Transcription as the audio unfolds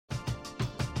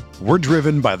We're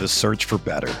driven by the search for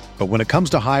better. But when it comes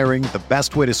to hiring, the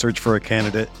best way to search for a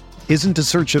candidate isn't to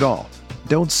search at all.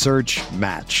 Don't search,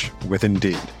 match with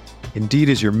Indeed. Indeed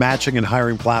is your matching and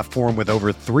hiring platform with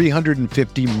over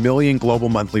 350 million global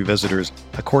monthly visitors,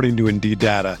 according to Indeed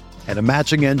data, and a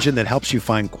matching engine that helps you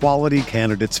find quality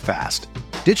candidates fast.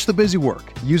 Ditch the busy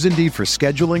work. Use Indeed for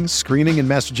scheduling, screening, and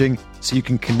messaging so you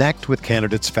can connect with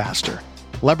candidates faster.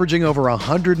 Leveraging over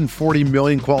 140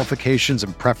 million qualifications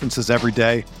and preferences every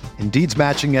day, Indeed's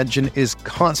matching engine is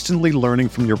constantly learning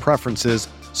from your preferences,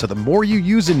 so the more you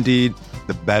use Indeed,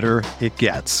 the better it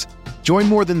gets. Join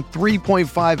more than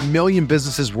 3.5 million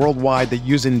businesses worldwide that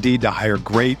use Indeed to hire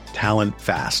great talent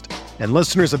fast. And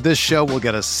listeners of this show will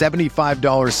get a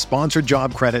 $75 sponsored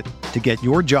job credit to get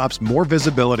your jobs more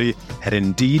visibility at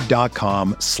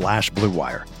Indeed.com/Blue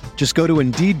Wire. Just go to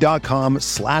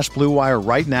Indeed.com/Blue Wire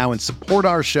right now and support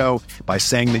our show by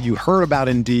saying that you heard about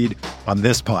Indeed on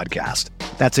this podcast.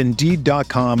 That's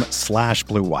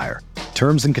Indeed.com/Blue Wire.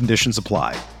 Terms and conditions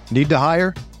apply. Need to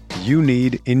hire? You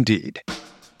need Indeed.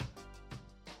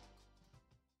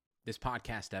 This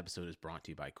podcast episode is brought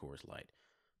to you by Coors Light.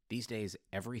 These days,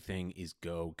 everything is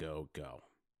go, go, go.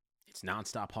 It's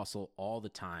nonstop hustle all the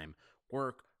time.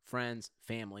 Work, friends,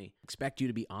 family, expect you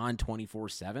to be on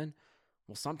 24/7.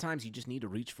 Well, sometimes you just need to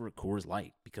reach for a Coors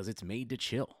Light because it's made to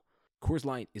chill. Coors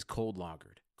Light is cold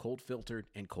lagered, cold filtered,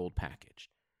 and cold packaged.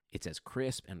 It's as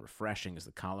crisp and refreshing as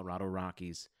the Colorado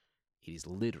Rockies. It is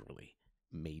literally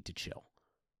made to chill.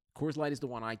 Coors Light is the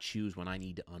one I choose when I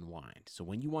need to unwind. So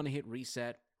when you want to hit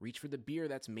reset, reach for the beer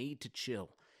that's made to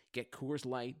chill. Get Coors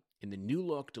Light in the new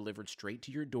look delivered straight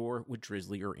to your door with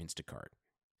Drizzly or Instacart.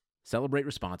 Celebrate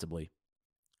responsibly.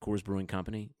 Coors Brewing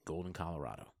Company, Golden,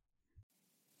 Colorado.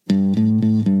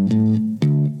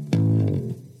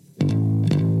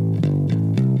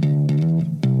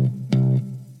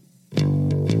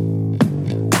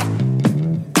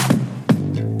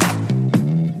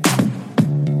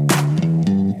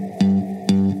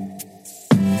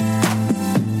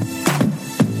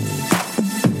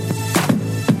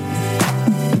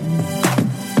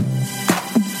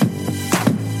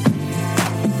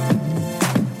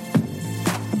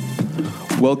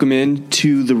 Welcome in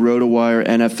to the RotoWire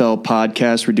NFL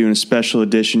podcast. We're doing a special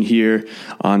edition here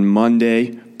on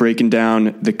Monday, breaking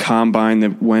down the combine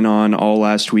that went on all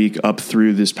last week up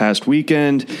through this past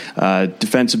weekend.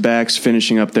 Defensive backs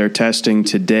finishing up their testing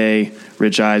today.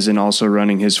 Rich Eisen also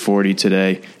running his 40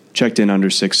 today. Checked in under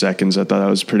 6 seconds. I thought that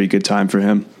was a pretty good time for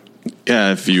him.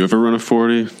 Yeah, if you ever run a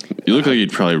 40, you look like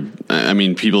you'd probably, I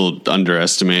mean, people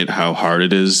underestimate how hard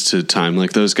it is to time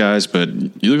like those guys, but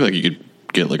you look like you could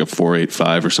get like a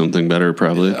 4.85 or something better,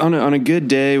 probably. On a good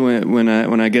day, when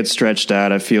I get stretched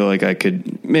out, I feel like I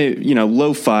could, maybe,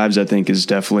 low fives. I think is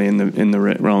definitely in the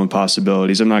realm of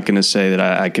possibilities. I'm not going to say that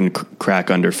I can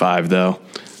crack under 5 though.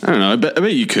 I don't know. I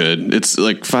bet you could. It's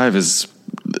like 5 is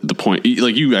the point.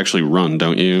 Like you actually run,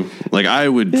 don't you? Like I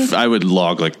would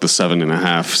log like the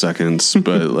 7.5 seconds,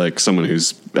 but like someone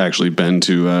who's actually been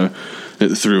through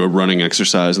a running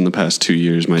exercise in the past 2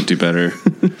 years might do better.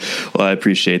 Well, I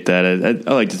appreciate that.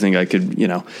 I like to think I could,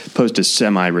 post a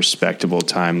semi-respectable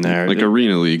time there. Like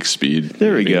Arena League speed.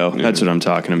 There we go. Yeah. That's what I'm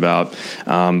talking about.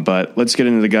 But let's get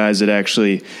into the guys that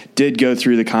actually did go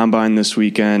through the combine this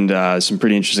weekend. Some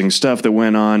pretty interesting stuff that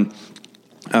went on.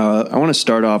 I want to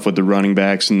start off with the running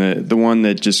backs, and the one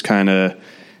that just kind of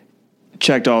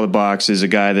checked all the boxes, a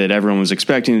guy that everyone was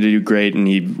expecting to do great, and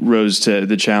he rose to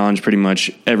the challenge pretty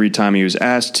much every time he was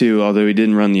asked to, although he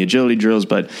didn't run the agility drills.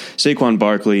 But Saquon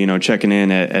Barkley, checking in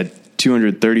at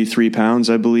 233 pounds,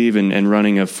 I believe, and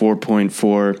running a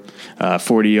 4.4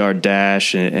 40-yard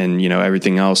dash and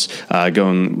everything else,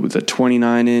 going with a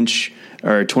 29-inch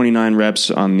or 29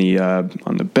 reps on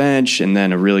the bench, and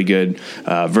then a really good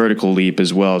vertical leap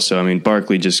as well. So, I mean,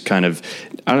 Barkley just kind of,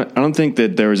 I don't think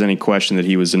that there was any question that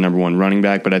he was the number one running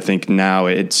back, but I think now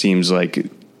it seems like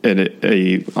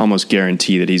a almost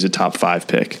guarantee that he's a top 5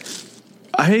 pick.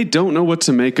 I don't know what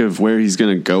to make of where he's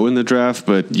going to go in the draft,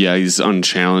 but yeah, he's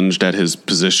unchallenged at his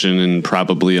position and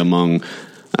probably among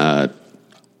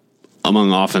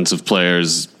offensive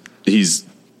players, he's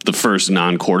the first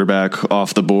non-quarterback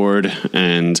off the board,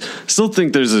 and still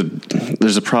think there's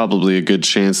a probably a good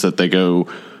chance that they go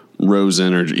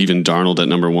Rosen or even Darnold at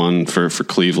number 1 for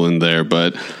Cleveland there.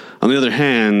 But on the other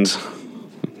hand,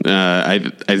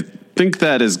 I think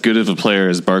that as good of a player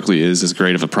as Barkley is, as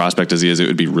great of a prospect as he is, it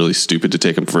would be really stupid to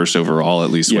take him first overall, at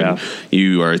least when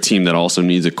you are a team that also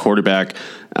needs a quarterback.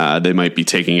 They might be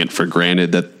taking it for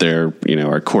granted that they're,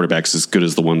 our quarterbacks as good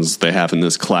as the ones they have in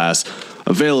this class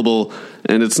available,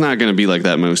 and it's not going to be like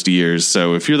that most years.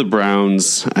 So if you're the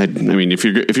Browns, I mean, if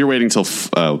you're waiting till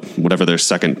whatever their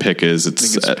second pick is,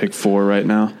 it's pick 4 right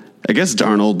now. I guess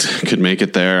Darnold could make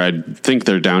it there. I think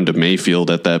they're down to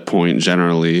Mayfield at that point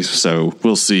generally, so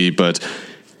we'll see. But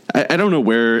I don't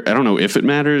know if it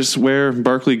matters where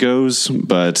Barkley goes,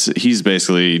 but he's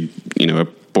basically, a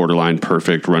borderline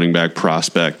perfect running back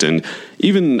prospect, and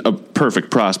even a perfect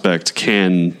prospect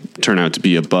can turn out to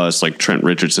be a bust. Like Trent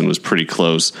Richardson was pretty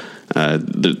close.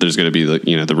 There's going to be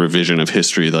the revision of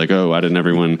history. Like, why didn't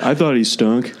everyone? I thought he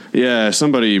stunk. Yeah,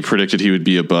 somebody predicted he would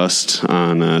be a bust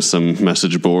on some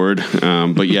message board.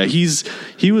 But yeah,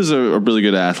 he was a really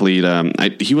good athlete.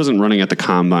 He wasn't running at the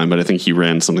combine, but I think he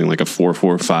ran something like a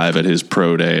 4.45 at his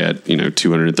pro day at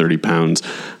 230 pounds.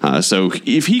 So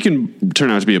if he can turn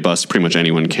out to be a bust, pretty much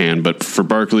anyone can. But for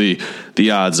Barkley,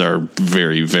 the odds are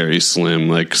very, very slim.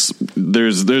 Like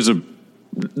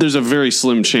there's a very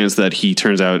slim chance that he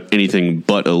turns out anything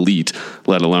but elite,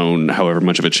 let alone however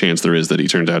much of a chance there is that he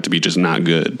turns out to be just not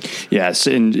good. Yes,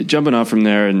 and jumping off from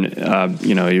there, and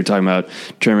you're talking about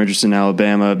Trent Richardson,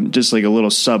 Alabama. Just like a little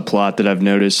subplot that I've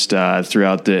noticed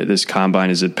throughout this combine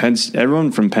is that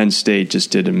everyone from Penn State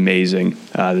just did amazing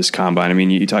this combine. I mean,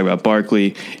 you talk about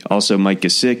Barkley, also Mike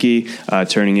Gesicki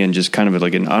turning in just kind of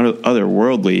like an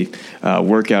otherworldly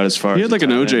workout as far as he had like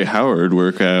an O.J. Howard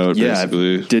workout. Yeah,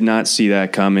 basically. Did not see that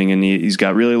coming, and he's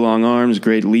got really long arms,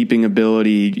 great leaping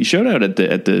ability. He showed out at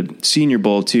the Senior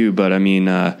Bowl too, but I mean,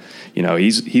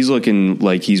 he's looking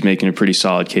like he's making a pretty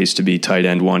solid case to be tight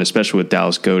end 1, especially with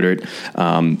Dallas Goedert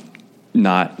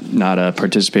not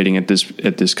participating at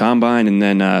this combine. And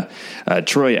then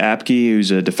Troy Apke, who's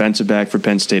a defensive back for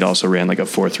Penn State, also ran like a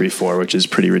 4.34, which is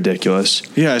pretty ridiculous.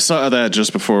 Yeah, I saw that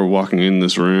just before walking in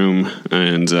this room,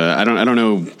 and I don't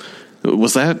know.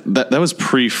 Was that was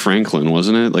pre-Franklin,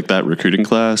 wasn't it? Like that recruiting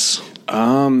class?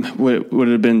 Would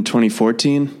it have been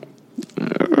 2014?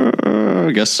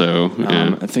 I guess so.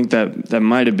 Yeah. I think that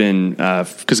might have been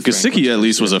because Gesicki at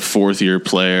least was a 4th-year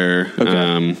player.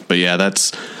 Okay. But yeah,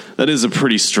 that is a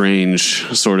pretty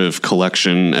strange sort of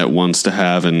collection at once to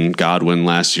have. And Godwin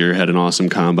last year had an awesome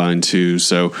combine too.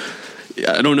 So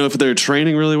I don't know if they're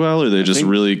training really well or they just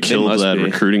really killed that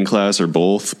recruiting class or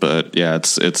both. But yeah,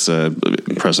 it's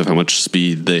impressive how much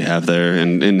speed they have there.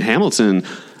 And in Hamilton,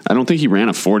 I don't think he ran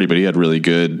a 40, but he had really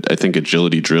good, I think,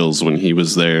 agility drills when he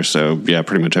was there. So yeah,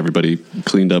 pretty much everybody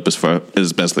cleaned up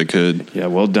as best they could. Yeah,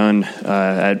 well done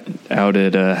out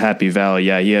at Happy Valley.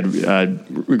 Yeah, he had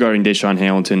regarding Deshaun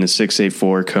Hamilton, the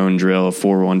 6.84 cone drill,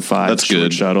 4.15. That's short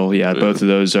good. Shuttle. Yeah, both of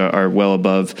those are well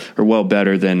above or well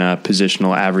better than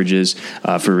positional averages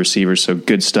for receivers. So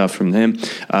good stuff from him.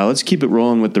 Let's keep it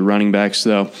rolling with the running backs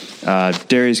though.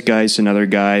 Darius Geis, another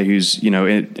guy who's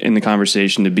in the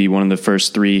conversation to be one of the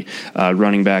first 3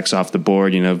 running backs off the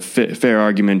board. Fair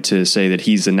argument to say that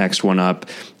he's the next one up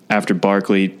after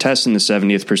Barkley, testing the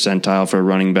 70th percentile for a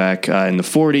running back in the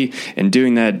 40, and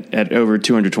doing that at over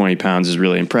 220 pounds is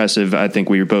really impressive. I think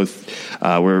we were both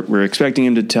we're expecting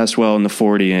him to test well in the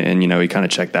 40, and he kind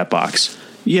of checked that box.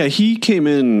 Yeah, he came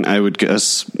in, I would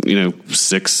guess,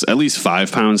 6, at least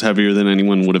 5 pounds heavier than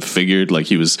anyone would have figured. Like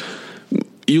he was.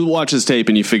 You watch his tape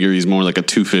and you figure he's more like a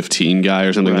 215 guy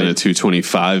or something than a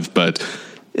 225, but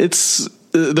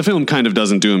the film kind of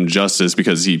doesn't do him justice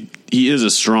because he is a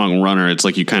strong runner. It's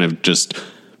like you kind of just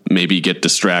maybe get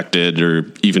distracted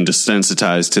or even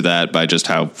desensitized to that by just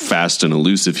how fast and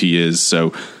elusive he is.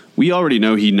 So we already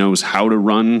know he knows how to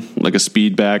run like a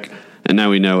speed back, and now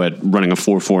we know at running a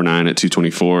 4.49 at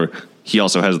 224, he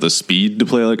also has the speed to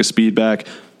play like a speed back.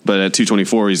 But at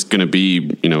 224, he's going to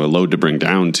be, a load to bring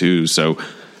down too. So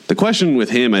the question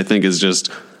with him, I think, is just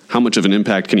how much of an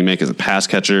impact can he make as a pass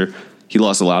catcher? He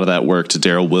lost a lot of that work to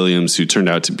Darrell Williams, who turned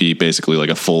out to be basically like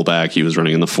a fullback. He was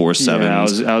running in the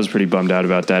 4.7s. Yeah, I was pretty bummed out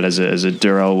about that as a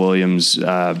Darrell Williams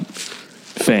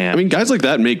fan. I mean, guys like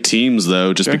that make teams,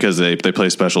 though, just because they play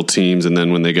special teams, and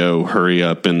then when they go hurry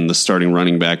up and the starting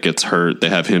running back gets hurt, they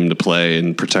have him to play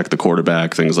and protect the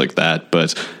quarterback, things like that.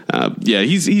 But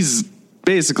he's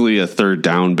basically a third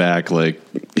down back. Like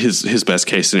his best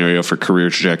case scenario for career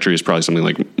trajectory is probably something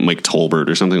like Mike Tolbert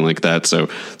or something like that. So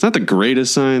it's not the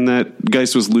greatest sign that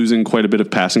Geis was losing quite a bit of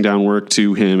passing down work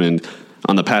to him, and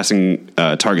on the passing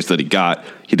targets that he got,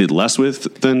 he did less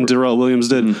with than Darrell Williams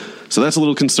did. So that's a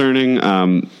little concerning.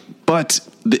 But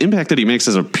the impact that he makes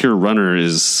as a pure runner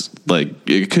is like,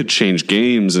 it could change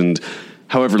games. And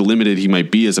however limited he might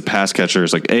be as a pass catcher,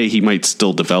 it's like, he might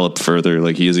still develop further.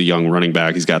 Like, he is a young running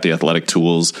back. He's got the athletic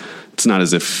tools. It's not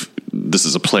as if this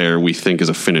is a player we think is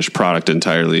a finished product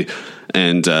entirely.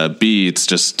 And B, it's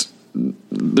just,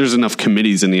 there's enough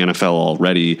committees in the NFL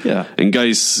already. Yeah. And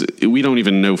Geis, we don't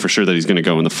even know for sure that he's going to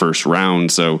go in the first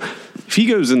round. So if he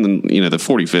goes in the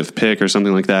 45th pick or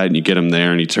something like that, and you get him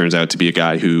there and he turns out to be a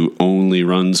guy who only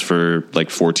runs for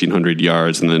like 1,400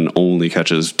 yards and then only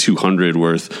catches 200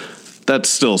 worth, that's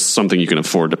still something you can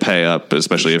afford to pay up,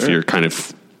 especially if you're kind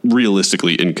of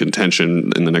realistically in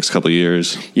contention in the next couple of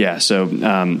years. Yeah. So,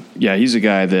 he's a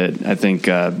guy that I think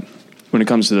when it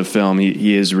comes to the film,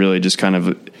 he is really just kind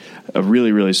of a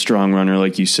really, really strong runner,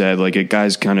 like you said. Like,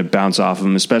 guys kind of bounce off of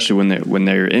him, especially when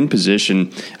they're in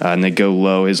position and they go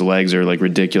low. His legs are like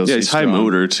ridiculously he's strong. high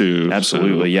motor too.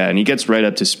 Absolutely, yeah, and he gets right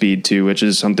up to speed too, which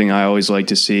is something I always like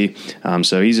to see.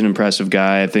 So he's an impressive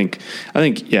guy. I think,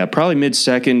 probably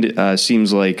mid-second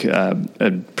seems like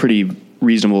a pretty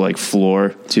reasonable like floor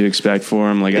to expect for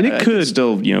him. Like, and it could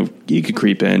still, he could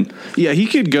creep in. Yeah, he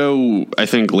could go, I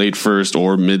think, late first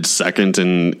or mid second,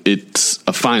 and it's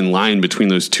a fine line between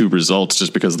those two results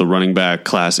just because the running back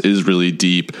class is really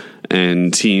deep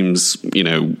and teams,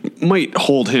 might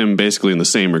hold him basically in the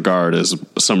same regard as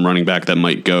some running back that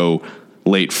might go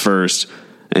late first.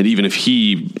 And even if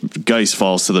Geis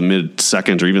falls to the mid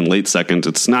second or even late second,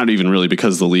 it's not even really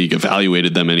because the league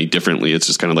evaluated them any differently. It's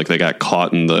just kind of like they got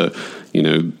caught in the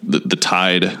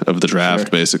tide of the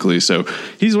draft, basically. So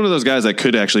he's one of those guys that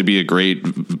could actually be a great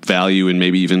value and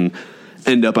maybe even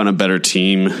end up on a better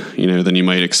team, than you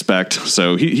might expect.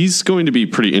 So he's going to be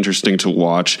pretty interesting to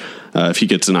watch if he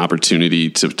gets an opportunity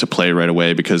to play right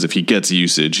away, because if he gets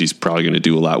usage, he's probably going to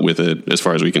do a lot with it, as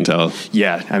far as we can tell.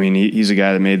 Yeah, I mean, he's a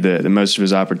guy that made the most of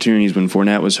his opportunities when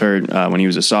Fournette was hurt, when he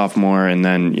was a sophomore, and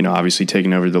then, obviously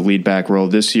taking over the lead back role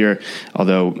this year,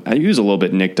 although he was a little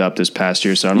bit nicked up this past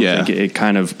year, so I don't think it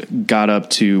kind of got up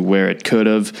to where it could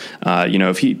have.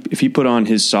 If he put on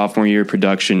his sophomore year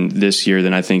production this year,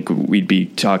 then I think we'd be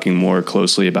talking more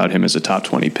closely about him as a top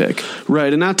 20 pick.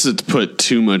 Right, and not to put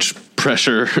too much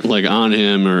pressure like on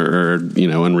him or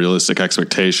unrealistic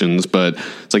expectations, but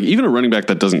it's like even a running back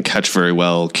that doesn't catch very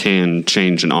well can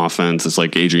change an offense. It's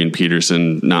like Adrian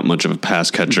Peterson, not much of a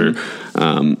pass catcher.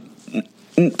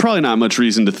 Probably not much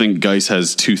reason to think Geis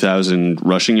has 2,000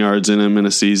 rushing yards in him in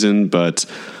a season, but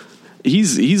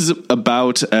he's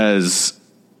about as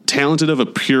talented of a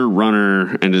pure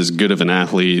runner and as good of an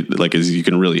athlete like as you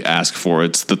can really ask for.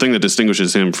 It's the thing that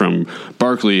distinguishes him from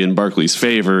Barkley in Barkley's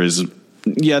favor is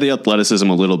the athleticism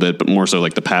a little bit, but more so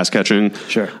like the pass catching.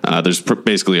 Sure. There's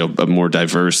basically a more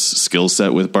diverse skill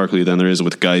set with Barkley than there is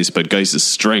with Geis, but Geis's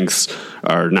strengths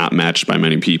are not matched by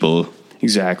many people.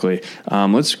 Exactly.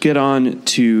 Let's get on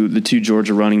to the two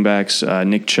Georgia running backs,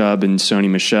 Nick Chubb and Sony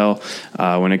Michel.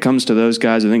 When it comes to those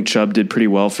guys, I think Chubb did pretty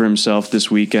well for himself this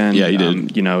weekend. Yeah, he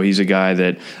did. He's a guy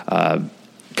that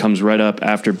comes right up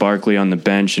after Barkley on the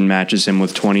bench and matches him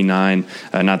with 29.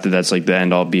 Not that that's like the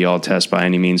end-all be-all test by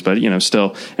any means, but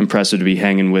still impressive to be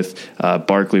hanging with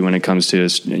Barkley when it comes to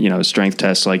his strength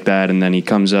tests like that. And then he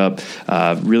comes up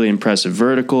really impressive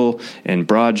vertical and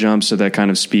broad jumps, so that kind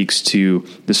of speaks to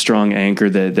the strong anchor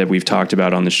that we've talked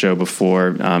about on the show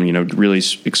before. Really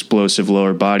explosive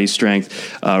lower body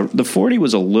strength. The 40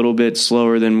 was a little bit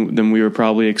slower than we were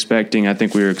probably expecting. I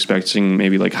think we were expecting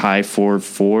maybe like high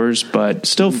 4.4s, but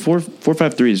still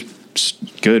 4.53 is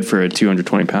good for a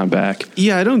 220-pound back.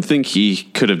 Yeah, I don't think he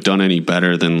could have done any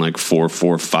better than like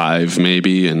 4.45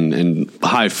 maybe, and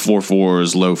high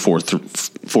 4.4s, low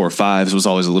 4.5s was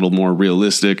always a little more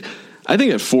realistic. I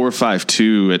think at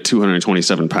 4.52 at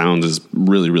 227 pounds is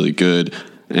really, really good.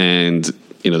 And,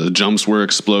 the jumps were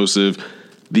explosive.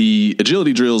 The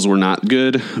agility drills were not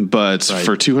good, but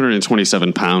for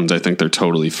 227 pounds, I think they're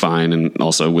totally fine. And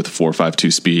also with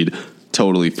 4.52 speed,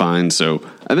 totally fine. So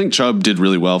I think Chubb did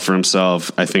really well for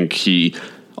himself. I think he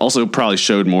also probably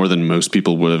showed more than most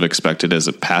people would have expected as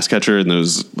a pass catcher in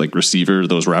those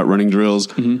those route running drills.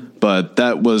 But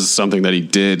that was something that he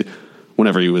did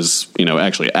whenever he was,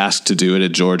 actually asked to do it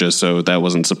at Georgia. So that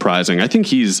wasn't surprising. I think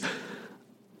he's,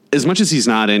 as much as he's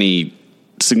not any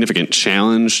significant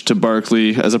challenge to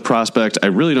Barkley as a prospect, I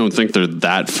really don't think they're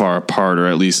that far apart, or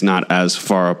at least not as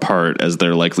far apart as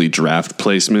their likely draft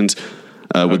placement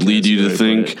would lead you to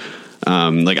think.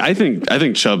 I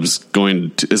think Chubb's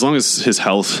going to, as long as his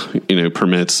health,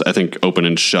 permits, I think open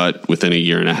and shut within a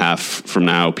year and a half from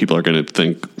now, people are going to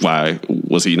think, why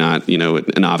was he not,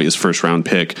 an obvious first round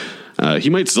pick? He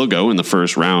might still go in the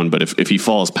first round, but if he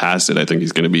falls past it, I think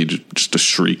he's going to be just a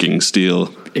shrieking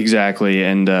steal. Exactly.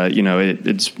 And,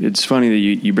 it's funny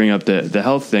that you bring up the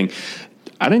health thing.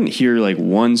 I didn't hear like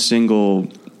one single,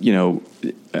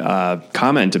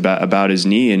 comment about his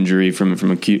knee injury from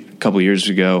a couple of years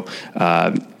ago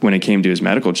when it came to his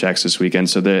medical checks this weekend.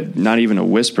 So not even a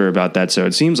whisper about that. So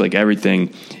it seems like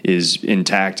everything is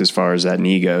intact as far as that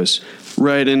knee goes.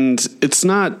 Right, and it's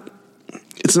not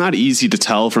easy to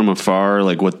tell from afar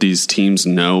like what these teams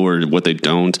know or what they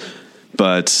don't.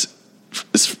 But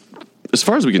as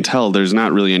far as we can tell, there's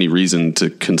not really any reason to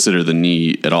consider the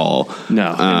knee at all.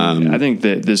 No, I think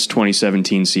that this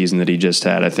 2017 season that he just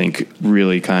had, I think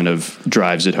really kind of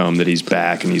drives it home that he's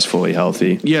back and he's fully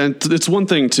healthy. Yeah, it's one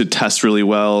thing to test really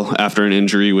well after an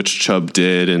injury, which Chubb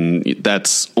did, and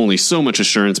that's only so much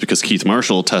assurance because Keith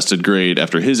Marshall tested great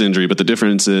after his injury. But the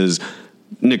difference is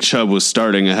Nick Chubb was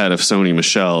starting ahead of Sony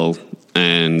Michel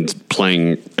and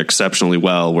playing exceptionally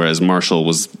well, whereas Marshall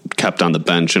was kept on the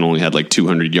bench and only had like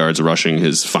 200 yards rushing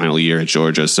his final year at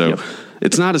Georgia. So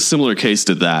it's not a similar case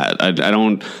to that. I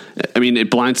mean,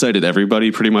 it blindsided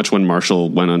everybody pretty much when Marshall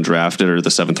went undrafted or the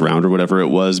 7th round or whatever it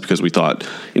was, because we thought,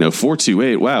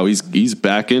 4.28, wow, he's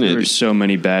back in it. There's so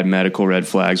many bad medical red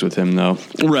flags with him though.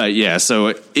 Right. Yeah.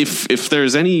 So if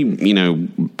there's any,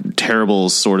 terrible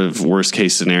sort of worst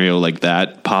case scenario like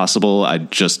that possible, I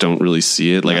just don't really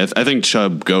see it. Like I think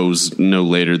Chubb goes no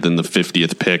later than the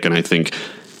 50th pick. And I think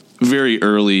very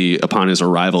early upon his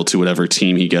arrival to whatever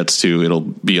team he gets to, it'll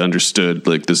be understood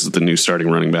like this is the new starting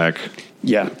running back.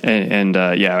 Yeah, and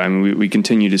I mean, we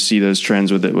continue to see those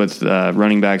trends with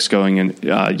running backs going in,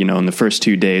 in the first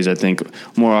 2 days. I think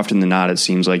more often than not, it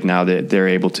seems like now that they're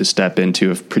able to step into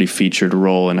a pretty featured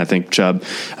role, and I think Chubb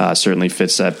certainly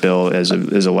fits that bill as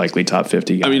a likely top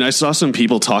 50 guy. I mean, I saw some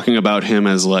people talking about him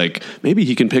as like maybe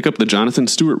he can pick up the Jonathan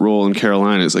Stewart role in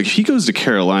Carolina. It's like if he goes to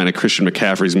Carolina, Christian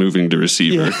McCaffrey's moving to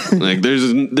receiver. Yeah. Like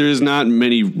there's not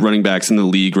many running backs in the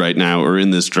league right now or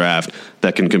in this draft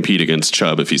that can compete against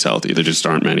Chubb if he's healthy. There just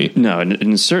aren't many. No,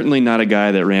 and certainly not a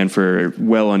guy that ran for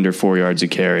well under 4 yards a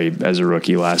carry as a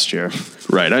rookie last year.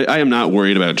 Right. I am not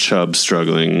worried about Chubb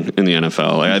struggling in the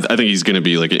NFL. I think he's going to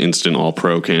be like an instant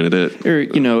all-pro candidate. Or,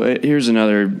 here's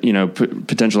another,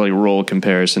 potential like role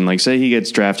comparison. Like say he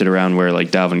gets drafted around where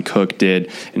like Dalvin Cook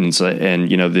did. And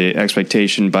the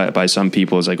expectation by some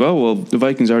people is like, oh, well, the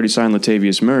Vikings already signed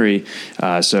Latavius Murray.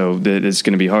 So it's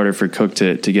going to be harder for Cook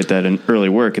to get that in early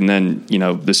work. And then,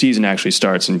 the season actually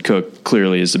starts and Cook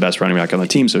clearly is the best running back on the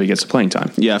team. So he gets the playing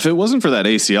time. Yeah. If it wasn't for that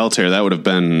ACL tear, that would have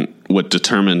been what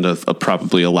determined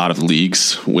probably a lot of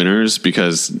leagues winners,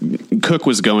 because Cook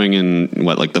was going in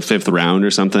the 5th round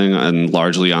or something, and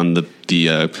largely on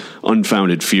the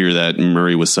unfounded fear that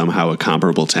Murray was somehow a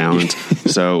comparable talent.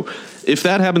 So if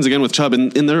that happens again with Chubb,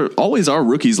 and there always are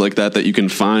rookies like that you can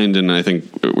find, and I think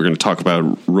we're going to talk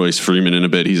about Royce Freeman in a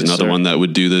bit. He's another one that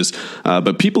would do this.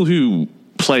 But people who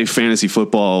play fantasy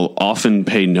football often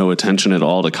pay no attention at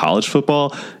all to college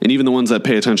football, and even the ones that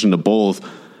pay attention to both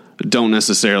don't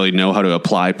necessarily know how to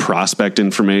apply prospect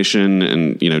information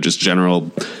and just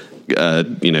general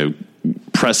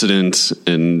precedent,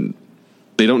 and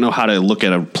they don't know how to look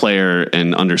at a player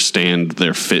and understand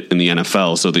their fit in the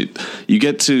NFL. So that you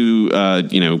get to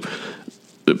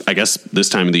I guess this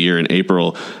time of the year in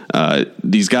April,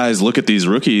 these guys look at these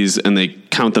rookies and they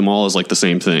count them all as like the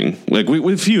same thing. Like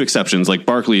with a few exceptions, like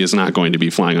Barkley is not going to be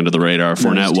flying under the radar.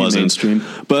 Fournette wasn't. Mainstream.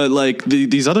 But like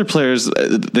these other players,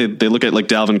 they look at like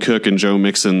Dalvin Cook and Joe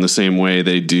Mixon the same way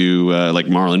they do like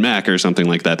Marlon Mack or something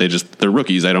like that. They're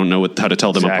rookies. I don't know how to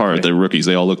tell them apart. They're rookies.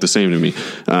 They all look the same to me.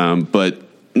 But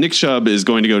Nick Chubb is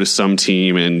going to go to some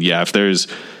team, and yeah, if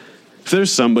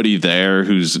there's somebody there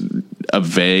who's a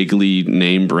vaguely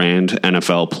name brand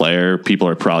NFL player, people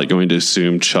are probably going to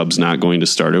assume Chubb's not going to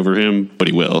start over him, but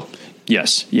he will.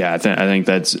 Yes. Yeah. I think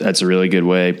that's a really good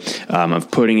way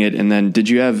of putting it. And then did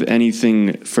you have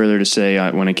anything further to say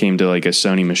when it came to like a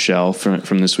Sony Michel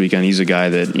from this weekend? He's a guy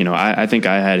that, I think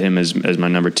I had him as my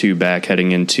number 2 back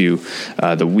heading into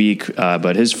the week.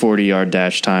 But his 40-yard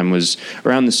dash time was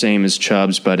around the same as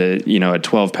Chubb's, but at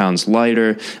 12 pounds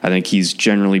lighter. I think he's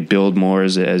generally billed more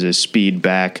as a speed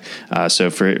back. So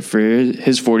for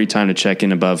his 40 time to check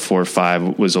in above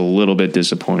 4.5 was a little bit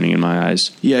disappointing in my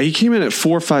eyes. Yeah. He came in at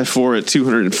 4.54 at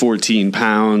 214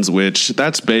 pounds, which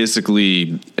that's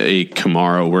basically a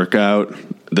Kamara workout.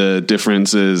 The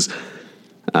difference is,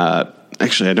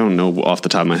 actually, I don't know off the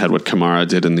top of my head what Kamara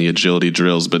did in the agility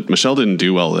drills, but Michel didn't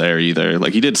do well there either.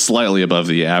 Like he did slightly above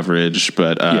the average,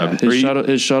 but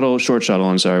his short shuttle,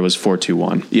 I'm sorry, was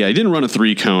 4.21. Yeah, he didn't run a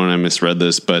 3-cone. I misread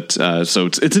this, but so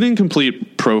it's an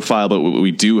incomplete profile. But what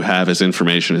we do have as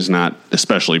information is not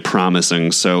especially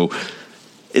promising. So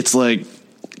it's like,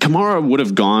 Kamara would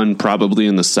have gone probably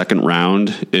in the second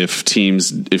round if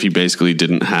he basically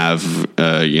didn't have,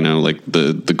 like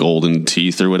the golden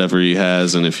teeth or whatever he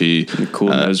has. And if he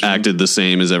acted the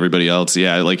same as everybody else.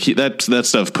 Yeah. Like that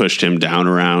stuff pushed him down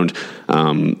around.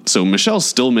 So Michel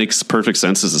still makes perfect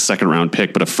sense as a second round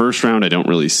pick, but a first round, I don't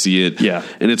really see it. Yeah.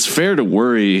 And it's fair to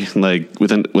worry, like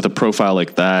with a profile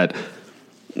like that,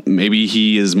 maybe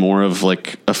he is more of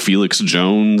like a Felix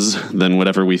Jones than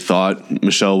whatever we thought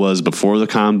Michel was before the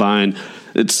combine.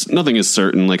 Nothing is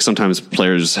certain. Like sometimes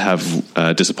players have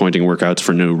disappointing workouts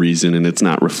for no reason, and it's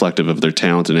not reflective of their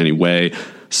talent in any way.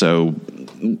 So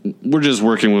we're just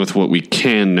working with what we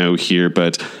can know here.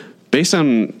 But based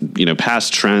on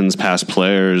past trends, past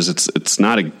players, it's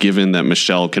not a given that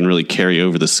Michel can really carry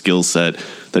over the skill set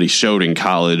that he showed in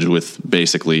college with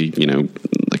basically like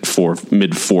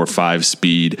mid 4.5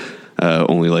 speed,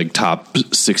 only like top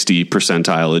 60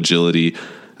 percentile agility.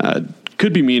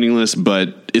 Could be meaningless,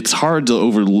 but it's hard to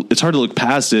look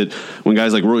past it when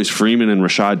guys like Royce Freeman and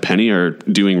Rashad Penny are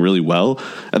doing really well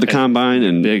at the combine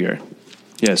and bigger.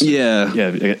 Yes. Yeah.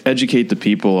 Educate the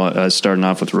people starting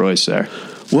off with Royce there.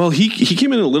 Well, he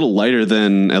came in a little lighter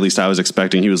than at least I was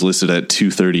expecting. He was listed at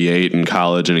 238 in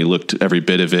college, and he looked every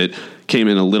bit of it. Came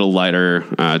in a little lighter,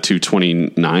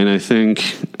 229, I think.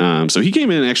 So he came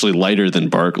in actually lighter than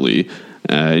Barkley.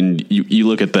 And you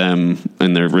look at them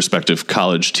and their respective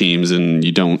college teams, and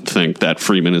you don't think that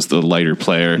Freeman is the lighter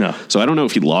player. No. So I don't know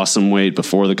if he lost some weight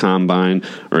before the combine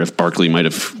or if Barkley might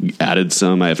have added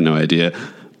some. I have no idea.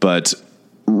 But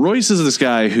Royce is this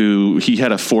guy who he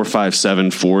had a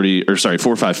 4.57 40, or sorry,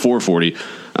 4.54 40.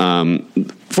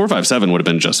 4.57 would have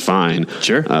been just fine.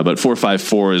 Sure. But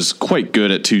 4.54 is quite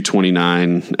good at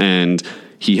 229, and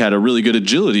he had a really good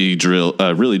agility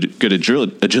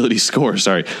score.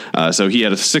 Sorry. So he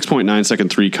had a 6.9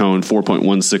 second 3-cone,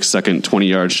 4.16 second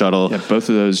 20-yard shuttle. Yeah, both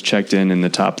of those checked in the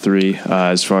top 3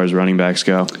 as far as running backs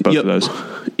go. Both of those.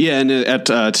 Yeah, and at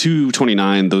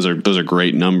 229, those are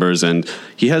great numbers, and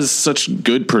he has such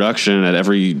good production at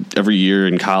every year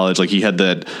in college. Like he had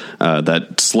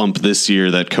that slump this year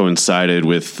that coincided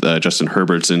with Justin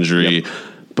Herbert's injury. Yep.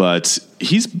 But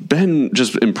he's been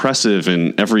just impressive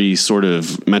in every sort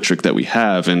of metric that we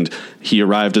have. And he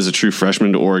arrived as a true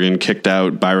freshman to Oregon, kicked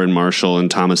out Byron Marshall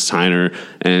and Thomas Tyner.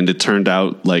 And it turned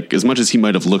out like as much as he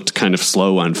might have looked kind of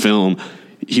slow on film,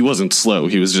 he wasn't slow.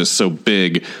 He was just so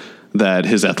big that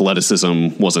his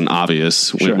athleticism wasn't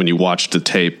obvious when you watched the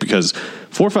tape, because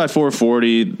 4.54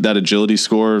 40, that agility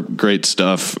score, great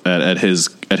stuff at his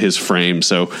frame.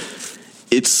 So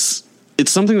it's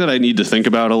something that I need to think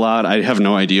about a lot. I have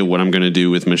no idea what I'm going to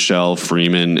do with Michel,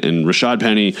 Freeman, and Rashad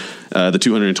Penny, the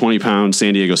 220-pound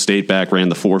San Diego State back, ran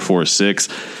the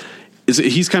 4.46.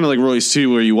 He's kind of like Royce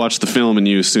too, where you watch the film and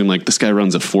you assume like this guy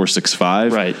runs a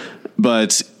 4.65, right?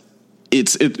 But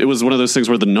it was one of those things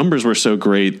where the numbers were so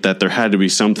great that there had to be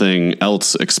something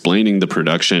else explaining the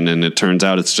production, and it turns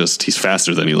out it's just he's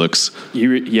faster than he looks. He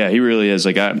really is.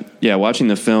 Like watching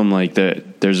the film, like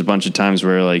there's a bunch of times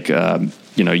where like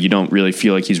you don't really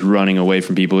feel like he's running away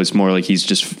from people. It's more like he's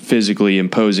just physically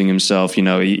imposing himself.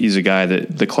 He's a guy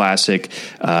that the classic,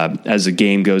 as the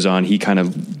game goes on, he kind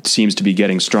of seems to be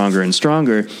getting stronger and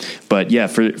stronger. But yeah,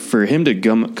 for him to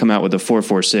come out with a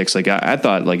 4.46, like I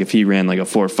thought, like if he ran like a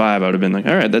 4.5, I would have been like,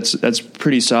 all right, that's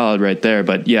pretty solid right there.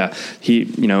 But yeah, he,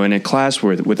 in a class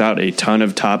without a ton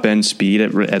of top end speed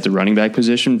at the running back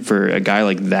position, for a guy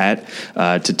like that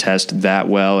to test that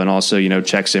well, and also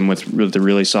checks in with the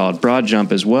really solid broad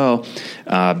jump as well.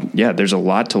 There's a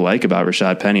lot to like about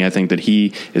Rashad Penny. I think that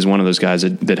he is one of those guys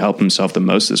that helped himself the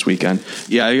most this weekend.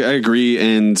 Yeah, I agree.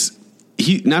 And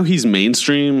he's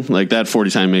mainstream. Like that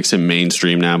 40 time makes him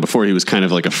mainstream now. Before he was kind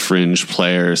of like a fringe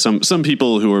player. Some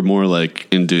people who are more like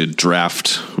into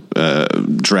draft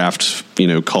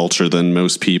culture than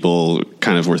most people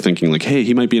kind of were thinking like, hey,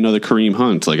 he might be another Kareem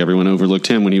Hunt. Like everyone overlooked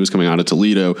him when he was coming out of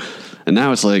Toledo. And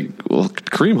now it's like, well,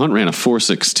 Kareem Hunt ran a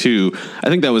 4.62. I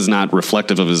think that was not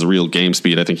reflective of his real game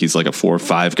speed. I think he's like a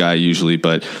 4.5 guy usually.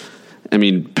 But I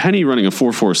mean, Penny running a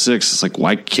 4.46, it's like,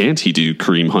 why can't he do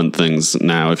Kareem Hunt things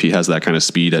now if he has that kind of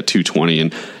speed at 220?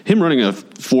 And him running a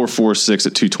 4.46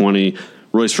 at 220,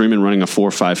 Royce Freeman running a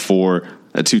 4.54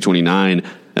 at 229,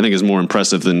 I think is more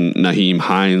impressive than Nyheim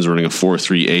Hines running a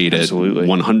 4.38 at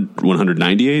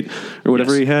 198 or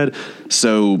whatever he had.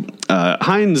 So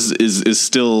Hines is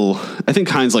still, I think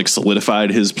Hines like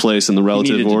solidified his place in the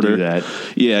relative order. To do that.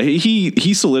 Yeah,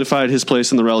 he solidified his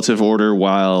place in the relative order,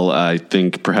 while I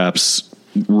think perhaps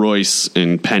Royce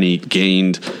and Penny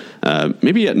gained,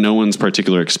 maybe at no one's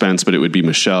particular expense, but it would be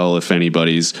Michel if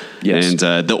anybody's. Yes.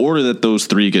 And the order that those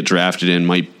three get drafted in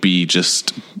might be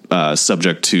just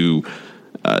subject to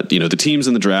the teams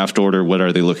in the draft order, what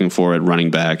are they looking for at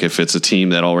running back? If it's a team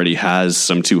that already has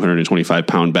some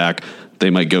 225-pound back, they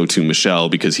might go to Michel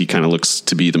because he kind of looks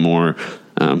to be the more,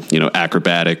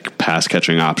 acrobatic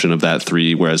pass-catching option of that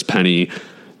three, whereas Penny,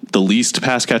 the least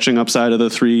pass-catching upside of the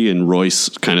three, and Royce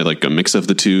kind of like a mix of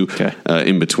the two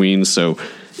in between. So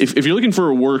if you're looking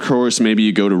for a workhorse, maybe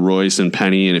you go to Royce and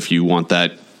Penny, and if you want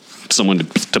that someone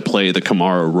to play the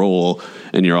Kamara role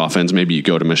in your offense, maybe you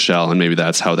go to Michel, and maybe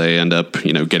that's how they end up,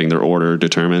 getting their order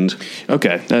determined.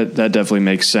 Okay, that definitely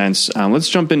makes sense. Let's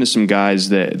jump into some guys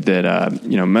that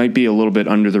might be a little bit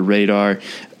under the radar,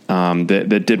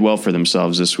 that did well for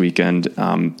themselves this weekend.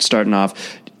 Starting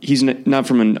off, he's not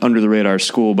from an under the radar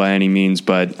school by any means,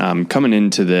 but coming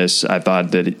into this, I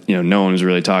thought that no one was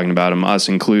really talking about him, us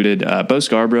included. Bo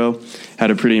Scarborough had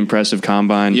a pretty impressive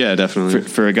combine. Yeah, definitely.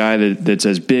 For a guy that's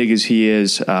as big as he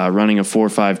is, running a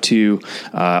 4.52,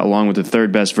 along with the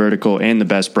third best vertical and the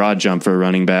best broad jump for a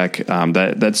running back.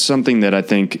 That's something that I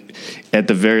think, at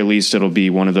the very least, it'll be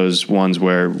one of those ones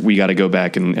where we got to go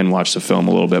back and watch the film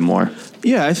a little bit more.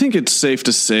 Yeah, I think it's safe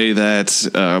to say that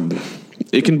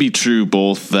it can be true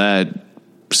both that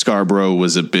Scarborough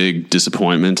was a big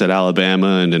disappointment at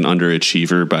Alabama and an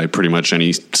underachiever by pretty much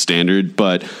any standard,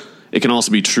 but it can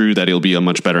also be true that he'll be a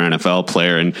much better NFL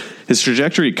player. And his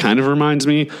trajectory kind of reminds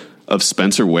me of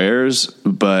Spencer Ware's,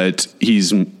 but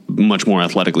he's much more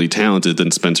athletically talented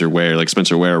than Spencer Ware. Like,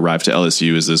 Spencer Ware arrived to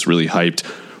LSU as this really hyped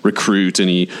recruit, and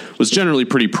he was generally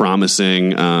pretty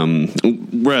promising.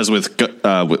 Whereas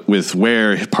with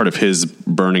Ware, part of his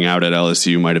burning out at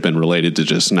LSU might have been related to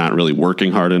just not really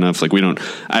working hard enough. Like,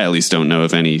 I at least don't know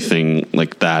of anything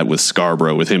like that with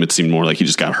Scarborough. With him, it seemed more like he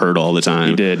just got hurt all the time.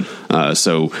 He did.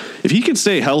 So if he can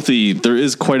stay healthy, there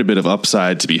is quite a bit of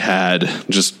upside to be had,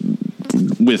 just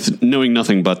with knowing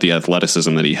nothing but the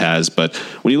athleticism that he has. But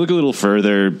when you look a little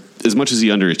further, as much as he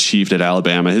underachieved at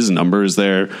Alabama, his numbers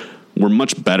there were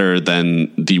much better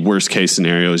than the worst case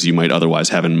scenarios you might otherwise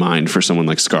have in mind for someone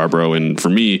like Scarborough. And for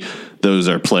me, those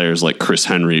are players like Chris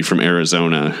Henry from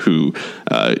Arizona, who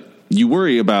you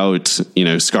worry about,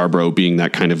 Scarborough being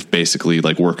that kind of basically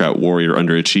like workout warrior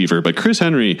underachiever. But Chris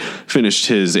Henry finished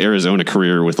his Arizona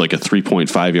career with like a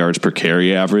 3.5 yards per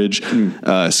carry average.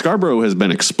 Scarborough has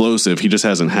been explosive. He just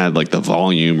hasn't had like the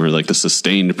volume or like the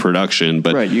sustained production.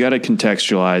 But right, you got to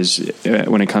contextualize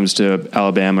when it comes to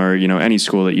Alabama or any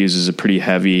school that uses a pretty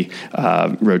heavy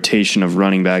rotation of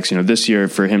running backs. This year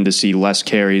for him to see less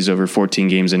carries over 14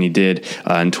 games than he did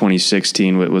in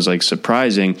 2016 was like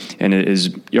surprising, and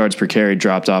his yards per carry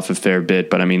dropped off a fair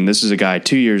bit. But I mean, this is a guy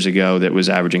 2 years ago that was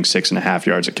averaging 6.5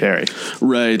 yards a carry.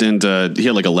 Right, and he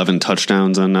had like 11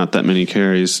 touchdowns on not that many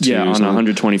carries too. Yeah, on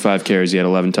 125 carries, he had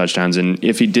 11 touchdowns. And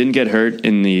if he didn't get hurt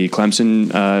in the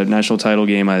Clemson national title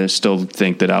game, I still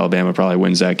think that Alabama probably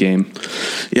wins that game.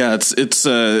 Yeah, it's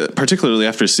particularly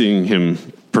after seeing him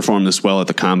perform this well at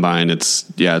the combine, it's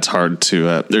hard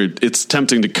to it's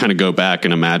tempting to kind of go back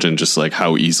and imagine just like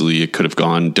how easily it could have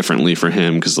gone differently for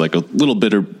him, because like a little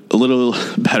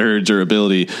better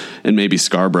durability, and maybe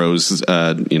Scarborough's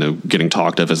getting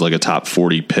talked of as like a top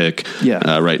 40 pick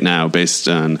right now based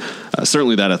on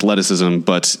certainly that athleticism.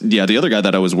 But yeah, the other guy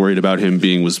that I was worried about him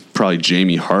being was probably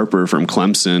Jamie Harper from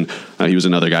Clemson. He was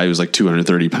another guy who was like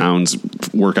 230 pounds,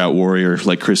 workout warrior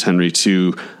like Chris Henry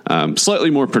too. Slightly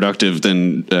more productive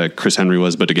than Chris Henry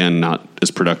was, but again, not as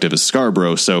productive as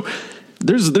Scarborough. So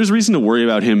there's reason to worry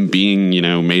about him being,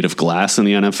 made of glass in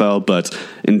the NFL. But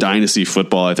in dynasty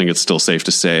football, I think it's still safe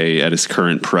to say at his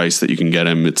current price that you can get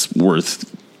him, it's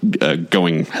worth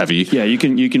going heavy. Yeah, you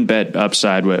can bet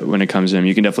upside when it comes to him.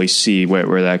 You can definitely see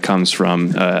where that comes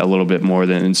from a little bit more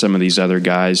than in some of these other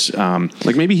guys.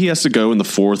 Like maybe he has to go in the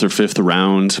 4th or 5th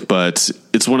round, but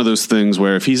it's one of those things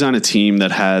where if he's on a team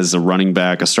that has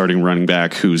a starting running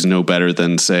back who's no better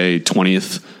than say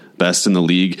 20th best in the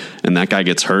league, and that guy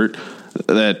gets hurt,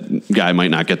 that guy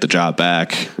might not get the job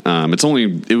back.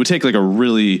 It would take like a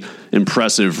really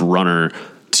impressive runner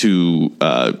to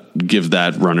give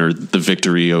that runner the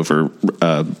victory over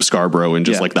Scarborough in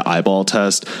just like the eyeball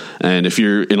test. And if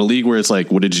you're in a league where it's like,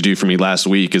 what did you do for me last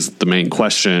week is the main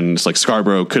question, it's like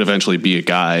Scarborough could eventually be a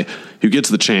guy who gets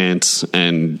the chance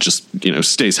and just,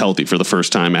 stays healthy for the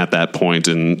first time at that point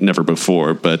and never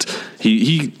before. But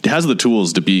he has the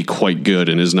tools to be quite good,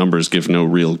 and his numbers give no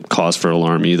real cause for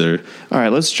alarm either. All right,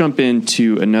 let's jump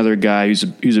into another guy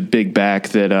who's a big back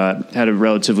that had a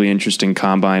relatively interesting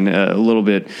combine, a little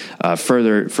bit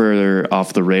further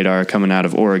off the radar, coming out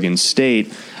of Oregon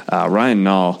State. Ryan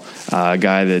Nall, a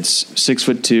guy that's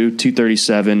 6'2",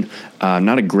 237.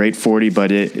 Not a great 40, but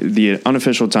the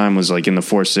unofficial time was like in the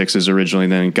 4.6s originally.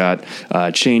 Then it got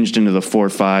changed into the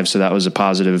 4.5, so that was a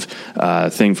positive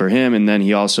thing for him. And then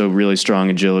he also really strong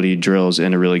agility drills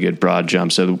and a really good broad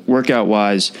jump. So workout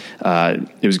wise,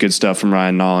 it was good stuff from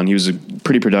Ryan Nall, and he was a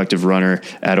pretty productive runner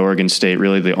at Oregon State.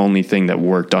 Really, the only thing that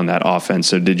worked on that offense.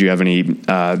 So, did you have any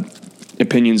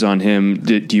opinions on him?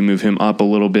 Do you move him up a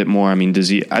little bit more? I mean, does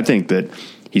he? I think that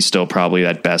he's still probably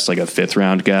at best like a 5th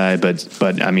round guy,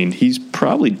 but I mean, he's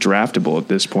probably draftable at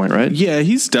this point, right? Yeah,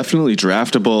 he's definitely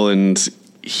draftable, and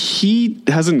he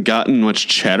hasn't gotten much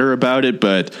chatter about it,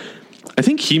 but I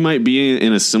think he might be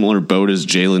in a similar boat as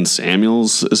Jalen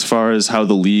Samuels as far as how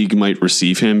the league might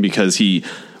receive him, because he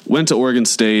went to Oregon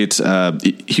State.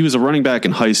 He was a running back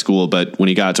in high school, but when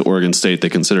he got to Oregon State, they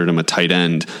considered him a tight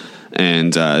end.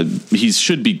 And he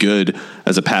should be good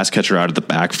as a pass catcher out of the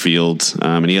backfield.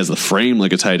 And he has the frame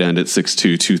like a tight end at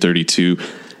 6'2", 232.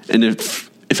 And if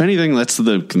anything, that's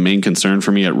the main concern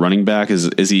for me at running back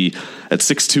is he at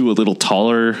 6'2", a little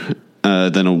taller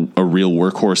than a real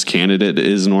workhorse candidate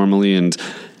is normally, and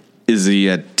is he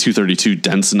at 232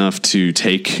 dense enough to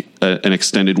take an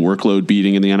extended workload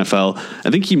beating in the NFL? I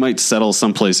think he might settle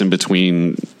someplace in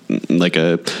between, like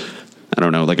a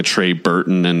Trey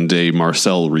Burton and a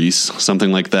Marcel Reese,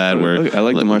 something like that. Where I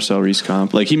like the Marcel Reese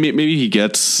comp. Like maybe he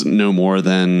gets no more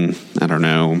than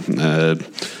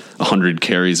 100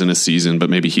 carries in a season, but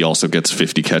maybe he also gets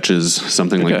 50 catches,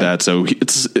 something like that. So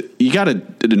you got to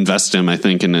invest him, I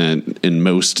think, in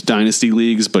most dynasty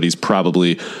leagues, but he's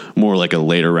probably more like a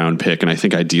later round pick. And I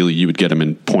think ideally you would get him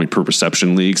in point per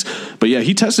reception leagues. But yeah,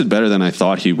 he tested better than I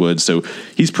thought he would. So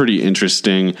he's pretty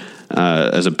interesting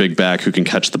as a big back who can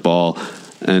catch the ball.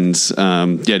 And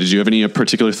did you have any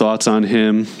particular thoughts on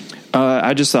him?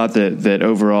 I just thought that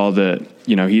overall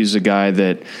he's a guy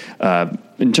that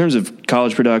in terms of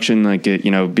college production,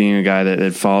 being a guy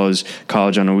that follows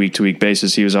college on a week-to-week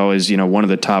basis, he was always, one of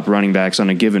the top running backs on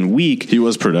a given week. He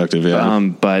was productive, yeah.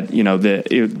 But,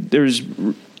 there's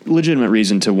legitimate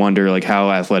reason to wonder, like, how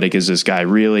athletic is this guy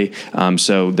really?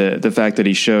 So the fact that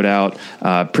he showed out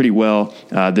pretty well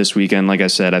this weekend, like I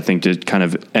said, I think it kind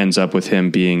of ends up with him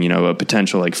being, a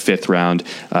potential like 5th round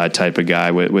type of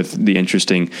guy with the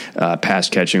interesting pass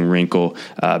catching wrinkle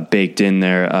baked in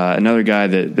there. Another guy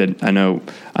that I know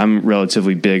I'm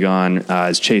relatively big on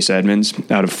is Chase Edmonds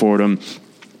out of Fordham.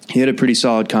 He had a pretty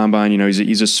solid combine.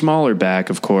 He's a smaller back,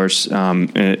 of course,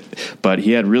 but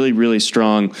he had really, really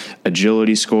strong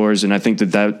agility scores, and I think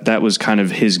that was kind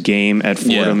of his game at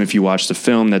Fordham. Yeah. If you watch the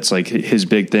film, that's like his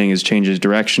big thing is change his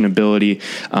direction ability.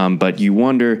 But you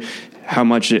wonder how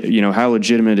much, how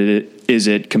legitimate is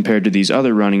it compared to these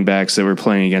other running backs that were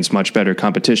playing against much better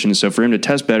competition. So for him to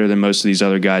test better than most of these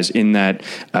other guys in that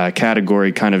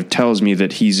category kind of tells me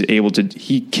that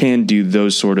he can do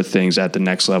those sort of things at the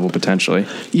next level potentially.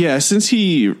 Yeah, since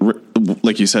he,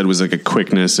 like you said, was like a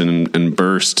quickness and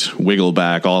burst wiggle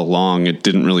back all along, it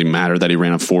didn't really matter that he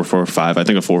ran a 4.45. I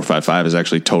think a 4.55 is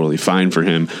actually totally fine for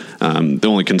him. The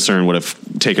only concern would have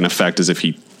taken effect is if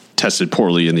he tested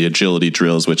poorly in the agility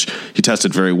drills, which he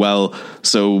tested very well.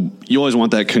 So you always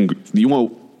want that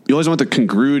you always want the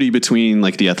congruity between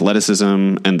like the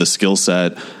athleticism and the skill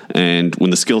set. And when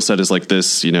the skill set is like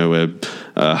this,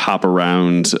 a hop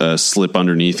around, slip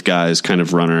underneath guys kind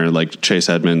of runner like Chase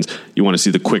Edmonds, you want to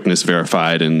see the quickness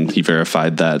verified, and he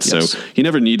verified that. Yes. So he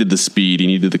never needed the speed, he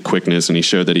needed the quickness, and he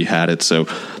showed that he had it. So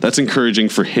that's encouraging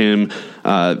for him.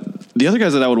 The other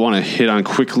guys that I would want to hit on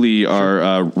quickly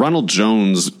are Ronald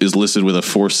Jones is listed with a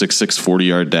 4.66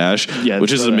 40-yard dash,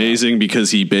 which is amazing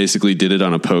because he basically did it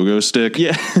on a pogo stick.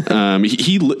 Yeah.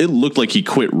 It looked like he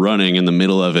quit running in the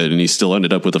middle of it, and he still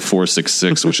ended up with a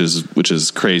 4.66, which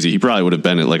is crazy. He probably would have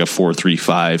been at like a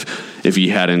 4.35 if he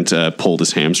hadn't pulled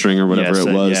his hamstring or whatever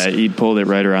it was. Yeah, he pulled it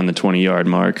right around the 20-yard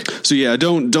mark. So yeah,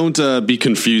 don't be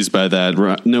confused by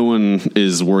that. No one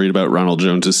is worried about Ronald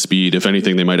Jones' speed. If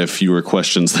anything, they might have fewer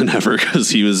questions than ever because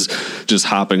he was just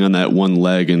hopping on that one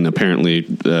leg and apparently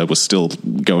was still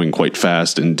going quite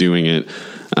fast and doing it.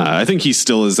 I think he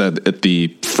still is at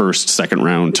the second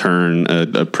round turn,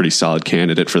 a pretty solid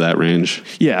candidate for that range.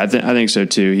 Yeah, I think so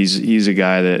too. He's a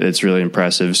guy that's really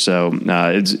impressive. So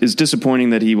it's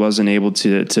disappointing that he wasn't able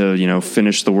to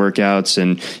finish the workouts,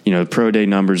 and pro day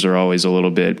numbers are always a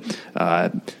little bit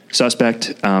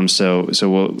suspect.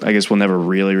 So I guess we'll never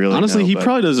really honestly know, he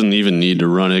probably doesn't even need to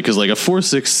run it, because like a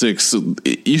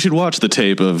 4.66, you should watch the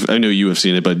tape of, I know you have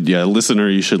seen it, but yeah, listener,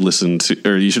 you should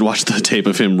you should watch the tape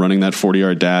of him running that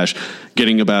 40-yard dash,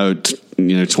 getting about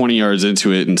 20 yards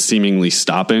into it and seemingly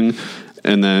stopping.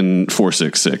 and then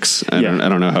 4.66. I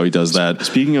don't know how he does that.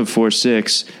 Speaking of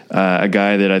 4.6, a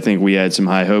guy that I think we had some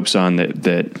high hopes on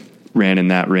that ran in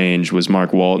that range was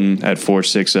Mark Walton at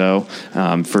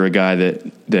 4.60. For a guy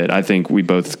that I think we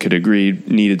both could agree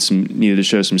needed to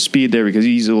show some speed there because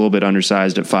he's a little bit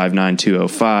undersized at 5'9",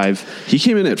 205. He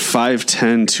came in at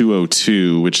 5'10",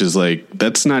 202, which is like,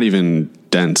 that's not even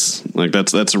dense. Like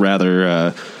that's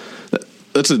rather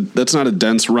that's not a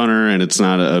dense runner, and it's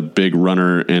not a big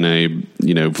runner in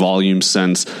a volume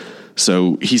sense.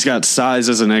 So he's got size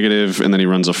as a negative, and then he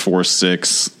runs a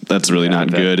 4.6. That's really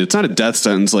not good. It's not a death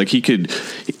sentence. Like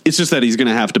it's just that he's going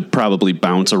to have to probably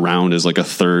bounce around as like a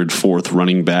third, fourth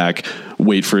running back,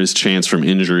 wait for his chance from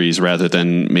injuries rather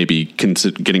than maybe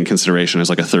getting consideration as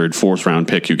like a third, fourth round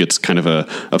pick who gets kind of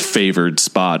a favored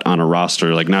spot on a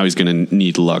roster. Like now he's going to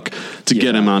need luck to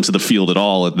get him onto the field at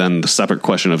all. And then the separate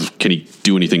question of can he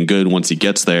do anything good once he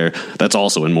gets there? That's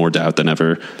also in more doubt than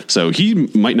ever. So he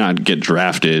might not get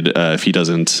drafted if he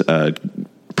doesn't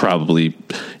probably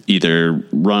either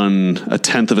run a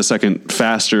tenth of a second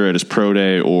faster at his pro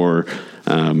day or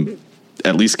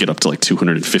at least get up to like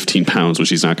 215 pounds, which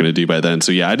he's not going to do by then.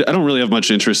 So yeah, I don't really have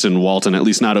much interest in Walton, at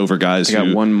least not over guys. I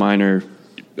got one minor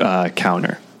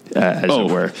counter, as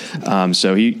it were.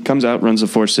 So he comes out, runs a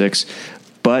 4.6,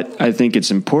 but I think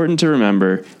it's important to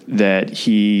remember that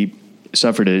he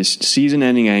suffered a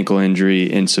season-ending ankle injury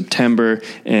in September,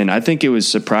 and I think it was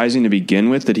surprising to begin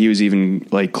with that he was even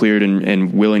like cleared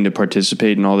and willing to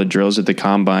participate in all the drills at the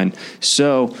combine.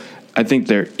 So I think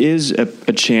there is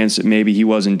a chance that maybe he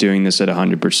wasn't doing this at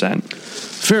 100%.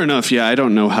 Fair enough. Yeah, I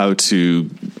don't know how to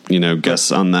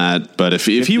guess on that, but if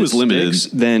he was limited,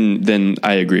 then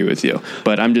I agree with you.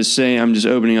 But I'm just saying, I'm just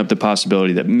opening up the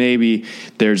possibility that maybe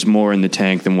there's more in the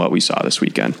tank than what we saw this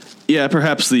weekend. Yeah,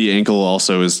 perhaps the ankle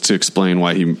also is to explain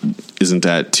why he isn't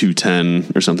at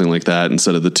 210 or something like that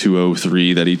instead of the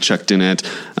 203 that he checked in at.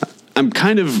 I'm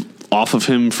kind of off of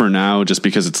him for now just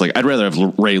because it's like I'd rather have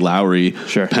Ray Lowry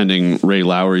pending Ray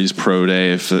Lowry's pro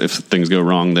day. If things go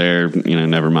wrong there,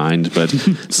 never mind. But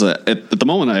at the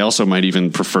moment, I also might even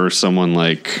prefer someone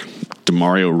like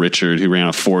Demario Richard, who ran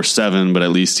a 4.7, but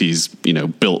at least he's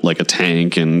built like a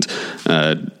tank, and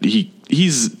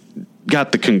he's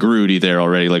got the congruity there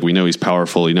already. Like we know he's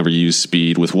powerful. He never used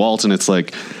speed. With Walton, it's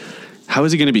like, how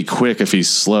is he going to be quick if he's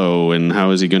slow, and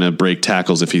how is he going to break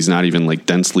tackles if he's not even like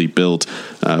densely built?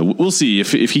 We'll see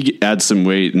if he adds some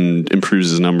weight and improves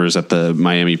his numbers at the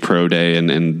Miami Pro Day, and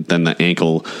then the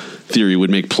ankle theory would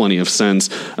make plenty of sense.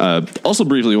 Also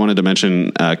briefly wanted to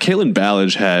mention Kalen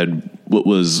Ballage had what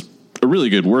was a really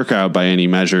good workout by any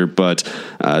measure, but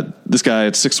this guy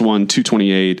at 6'1",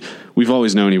 228, we've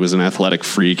always known he was an athletic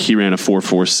freak. He ran a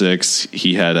 4.46.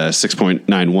 He had a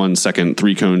 6.91 second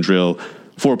 3-cone drill,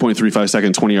 4.35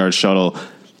 second 20-yard shuttle.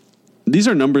 These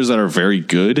are numbers that are very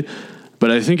good, but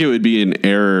I think it would be an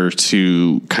error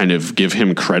to kind of give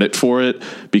him credit for it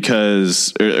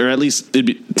because, or at least it'd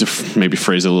be, to maybe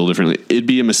phrase it a little differently, it'd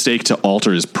be a mistake to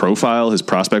alter his profile, his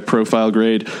prospect profile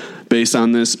grade based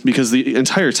on this, because the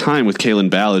entire time with Kalen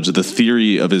Ballage, the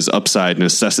theory of his upside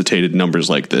necessitated numbers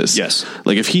like this. Yes.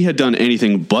 Like if he had done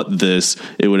anything but this,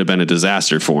 it would have been a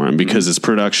disaster for him because his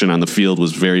production on the field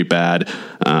was very bad.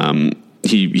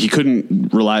 He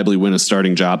couldn't reliably win a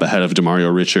starting job ahead of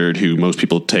Demario Richard, who most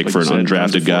people take for an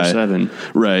undrafted guy. 4.7.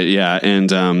 Right, yeah. And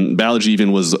Ballage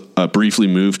even was briefly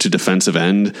moved to defensive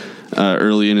end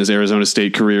early in his Arizona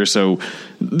State career. So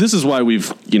this is why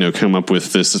we've come up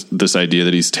with this idea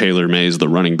that he's Taylor Mays, the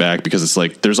running back, because it's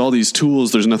like there's all these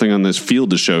tools, there's nothing on this field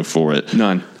to show for it.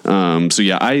 None. So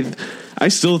yeah, I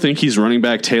still think he's running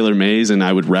back Taylor Mays, and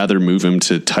I would rather move him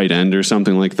to tight end or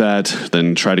something like that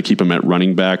than try to keep him at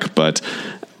running back. But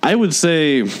I would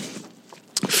say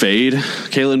fade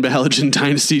Kalen Ballage in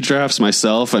dynasty drafts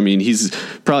myself. I mean, he's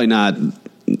probably not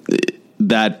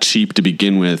that cheap to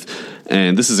begin with,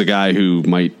 and this is a guy who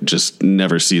might just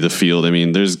never see the field. I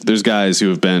mean, there's guys who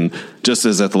have been just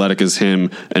as athletic as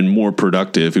him and more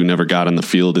productive who never got on the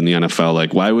field in the NFL.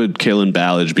 Like, why would Kalen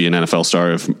Ballage be an NFL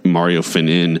star if Mario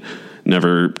Finnin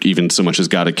never even so much as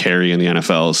got a carry in the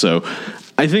NFL? So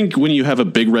I think when you have a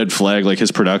big red flag like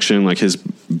his production, like his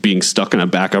being stuck in a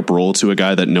backup role to a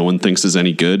guy that no one thinks is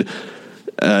any good,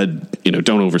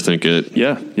 don't overthink it.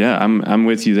 Yeah, I'm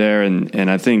with you there,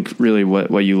 and I think really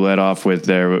what you led off with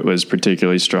there was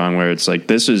particularly strong, where it's like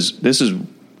this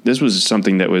was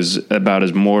something that was about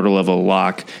as mortal of a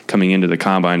lock coming into the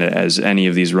combine as any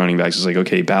of these running backs. It's like,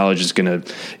 okay, Ballage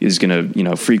is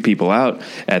gonna freak people out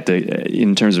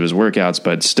in terms of his workouts,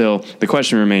 but still the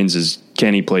question remains is,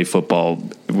 can he play football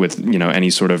with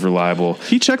any sort of reliable?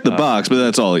 He checked the box, but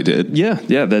that's all he did. Yeah.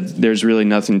 That there's really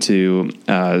nothing to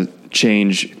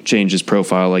change his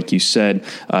profile, like you said.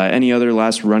 Any other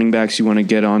last running backs you want to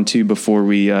get onto before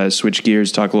we switch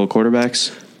gears, talk a little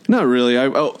quarterbacks? Not really.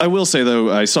 I will say,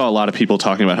 though, I saw a lot of people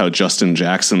talking about how Justin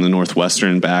Jackson, the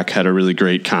Northwestern back, had a really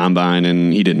great combine,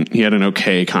 and he didn't. He had an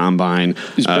okay combine.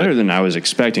 He's better than I was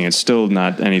expecting. It's still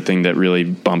not anything that really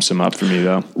bumps him up for me,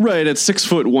 though. Right. At 6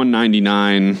 foot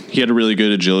 199, he had a really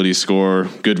good agility score,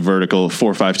 good vertical,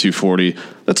 4.5 240.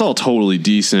 That's all totally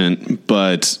decent,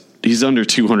 but he's under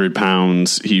 200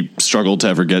 pounds. He struggled to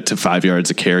ever get to 5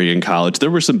 yards a carry in college.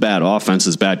 There were some bad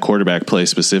offenses, bad quarterback play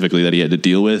specifically that he had to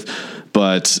deal with.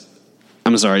 But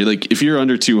I'm sorry, like if you're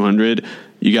under 200,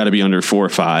 you got to be under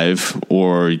 4.5,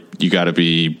 or you got to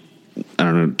be, I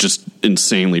don't know, just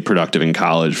insanely productive in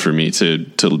college for me to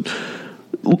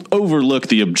overlook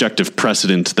the objective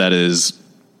precedent that is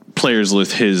players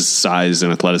with his size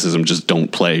and athleticism just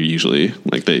don't play usually.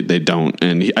 Like they don't.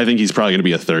 And I think he's probably going to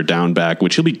be a third down back,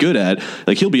 which he'll be good at.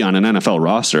 Like he'll be on an NFL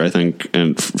roster, I think,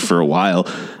 and for a while.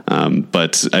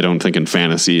 But I don't think in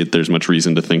fantasy there's much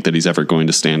reason to think that he's ever going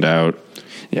to stand out.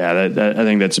 Yeah, I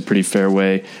think that's a pretty fair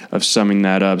way of summing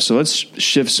that up. So let's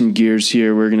shift some gears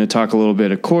here. We're going to talk a little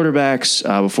bit of quarterbacks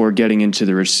before getting into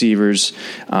the receivers.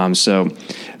 So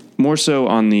more so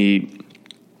on the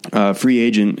free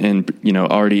agent and,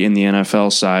 already in the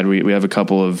NFL side, we have a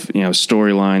couple of,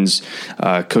 storylines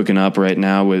cooking up right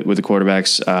now with the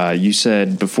quarterbacks. You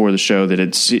said before the show that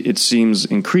it seems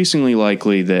increasingly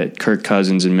likely that Kirk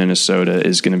Cousins in Minnesota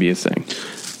is going to be a thing.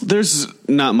 There's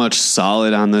not much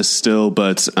solid on this still,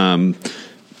 but I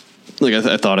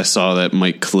thought I saw that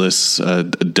Mike Kliss, a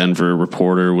Denver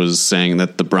reporter, was saying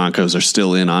that the Broncos are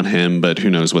still in on him, but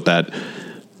who knows what that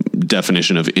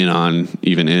definition of in on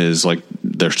even is. Like,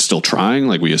 they're still trying.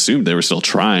 Like, we assumed they were still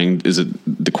trying.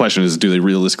 The question is, do they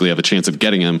realistically have a chance of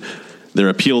getting him? Their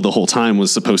appeal the whole time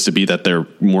was supposed to be that they're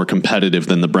more competitive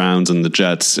than the Browns and the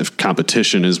Jets. If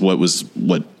competition is what was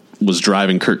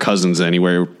driving Kirk Cousins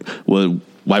anywhere, well,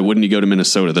 why wouldn't he go to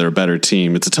Minnesota? They're a better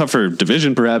team. It's a tougher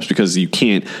division, perhaps, because you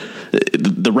can't.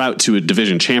 The route to a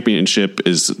division championship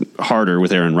is harder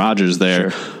with Aaron Rodgers there,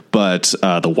 sure. But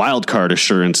the wild card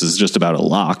assurance is just about a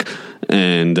lock,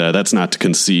 and that's not to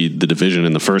concede the division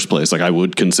in the first place. Like, I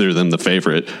would consider them the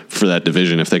favorite for that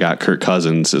division if they got Kirk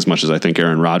Cousins, as much as I think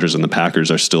Aaron Rodgers and the Packers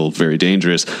are still very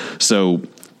dangerous. So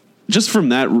just from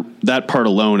that part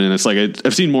alone, and it's like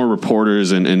I've seen more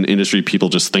reporters and industry people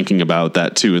just thinking about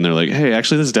that too, and they're like, hey,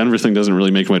 actually this Denver thing doesn't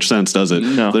really make much sense, does it?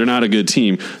 No. They're not a good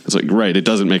team. It's like, right, it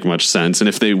doesn't make much sense. And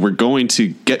if they were going to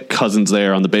get Cousins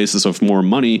there on the basis of more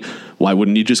money, why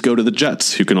wouldn't he just go to the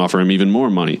Jets, who can offer him even more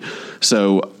money?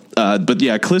 So but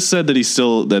yeah, Kliss said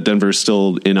that Denver's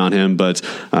still in on him, but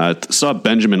saw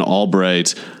Benjamin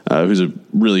Albright, who's a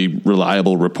really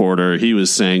reliable reporter. He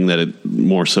was saying that it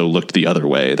more so looked the other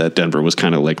way, that Denver was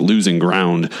kind of like losing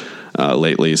ground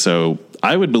lately. So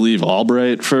I would believe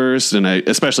Albright first, and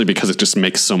especially because it just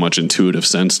makes so much intuitive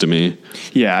sense to me.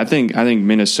 Yeah, I think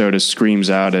Minnesota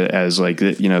screams out as like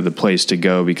the place to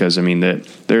go, because I mean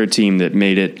they're a team that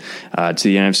made it to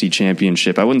the NFC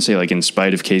Championship. I wouldn't say like in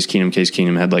spite of Case Keenum. Case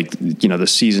Keenum had like the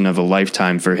season of a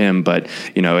lifetime for him, but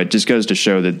it just goes to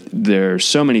show that there are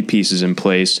so many pieces in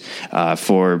place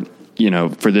for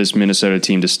this Minnesota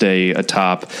team to stay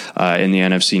atop in the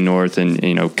NFC North,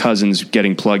 and Cousins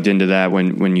getting plugged into that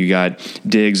when you got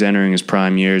Diggs entering his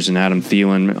prime years and Adam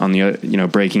Thielen on the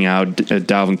breaking out,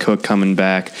 Dalvin Cook coming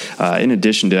back, in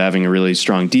addition to having a really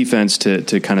strong defense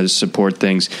to kind of support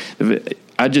things.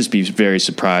 I'd just be very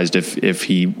surprised if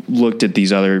he looked at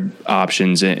these other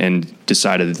options and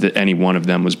decided that any one of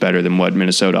them was better than what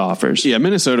Minnesota offers. Yeah,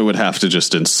 Minnesota would have to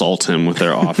just insult him with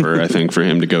their offer, I think, for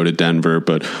him to go to Denver,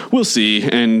 but we'll see.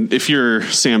 And if you're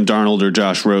Sam Darnold or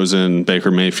Josh Rosen,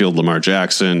 Baker Mayfield, Lamar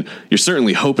Jackson, you're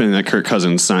certainly hoping that Kirk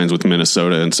Cousins signs with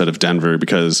Minnesota instead of Denver,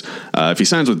 because if he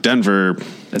signs with Denver,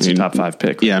 that's a top 5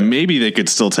 pick. Yeah, maybe they could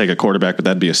still take a quarterback, but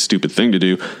that'd be a stupid thing to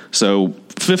do. So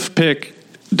 5th pick,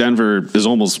 Denver is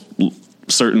almost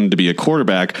certain to be a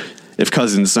quarterback if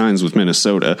Cousins signs with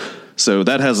Minnesota. So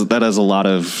that has a lot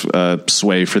of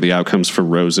sway for the outcomes for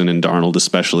Rosen and Darnold,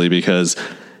 especially because,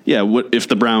 yeah, what if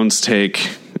the Browns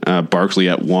take Barkley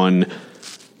at 1?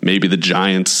 Maybe the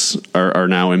Giants are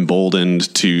now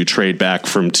emboldened to trade back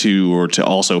from 2 or to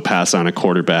also pass on a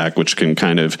quarterback, which can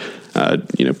kind of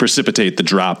precipitate the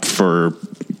drop for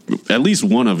at least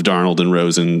one of Darnold and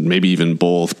Rosen, maybe even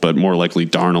both, but more likely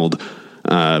Darnold.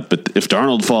 But if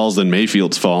Darnold falls, then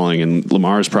Mayfield's falling, and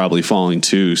Lamar's probably falling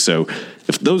too. So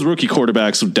if those rookie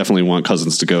quarterbacks would definitely want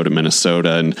Cousins to go to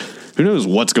Minnesota, and who knows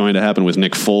what's going to happen with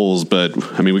Nick Foles. But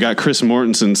I mean, we got Chris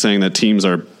Mortensen saying that teams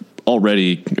are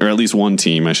already, or at least one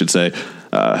team, I should say,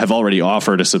 have already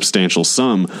offered a substantial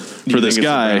sum for this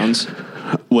guy.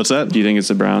 What's that? Do you think it's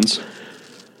the Browns?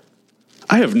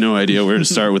 I have no idea where to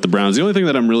start with the Browns. The only thing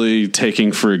that I'm really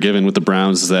taking for a given with the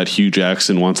Browns is that Hugh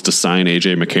Jackson wants to sign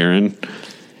A.J. McCarron.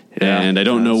 Yeah, and I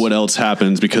don't know what else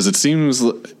happens, because it seems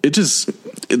it's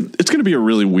going to be a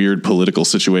really weird political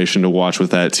situation to watch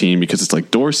with that team, because it's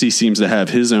like Dorsey seems to have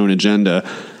his own agenda,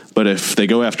 but if they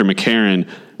go after McCarron,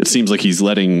 it seems like he's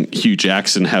letting Hugh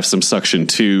Jackson have some suction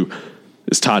too.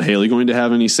 Is Todd Haley going to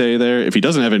have any say there? If he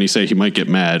doesn't have any say, he might get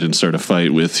mad and start a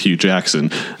fight with Hugh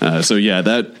Jackson. So yeah,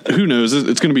 who knows?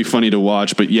 It's going to be funny to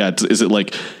watch, but yeah, is it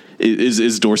like,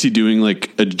 Is Dorsey doing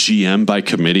like a GM by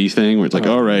committee thing where it's like,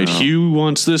 all right, no. Hugh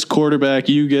wants this quarterback,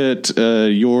 you get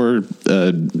your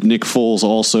Nick Foles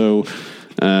also.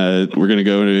 We're going to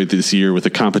go into this year with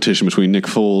a competition between Nick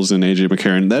Foles and AJ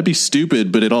McCarron. That'd be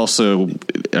stupid, but it also,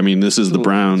 I mean, this is the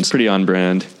Browns. It's pretty on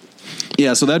brand.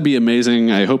 Yeah, so that'd be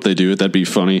amazing. I hope they do it. That'd be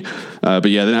funny.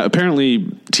 But yeah, apparently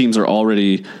teams are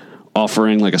already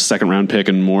offering like a second round pick,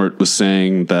 and Mort was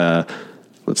saying the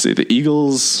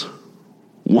Eagles,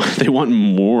 they want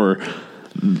more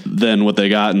than what they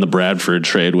got in the Bradford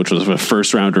trade, which was a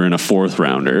first rounder and a fourth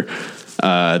rounder.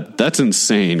 That's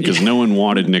insane, because no one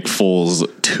wanted Nick Foles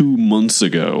 2 months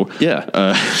ago.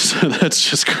 Yeah. So that's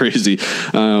just crazy.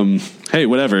 Hey,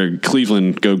 whatever,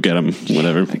 Cleveland, go get him.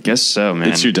 Whatever. I guess so, man.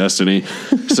 It's your destiny.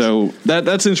 So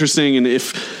that's interesting. And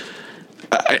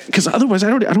because otherwise I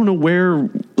don't know where,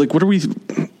 like,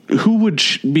 who would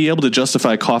be able to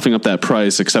justify coughing up that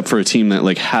price except for a team that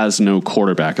like has no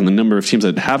quarterback, and the number of teams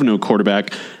that have no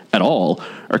quarterback at all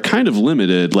are kind of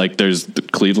limited. Like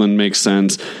Cleveland makes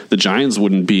sense. The Giants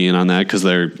wouldn't be in on that, because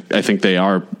I think they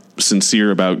are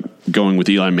sincere about going with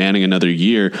Eli Manning another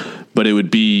year, but it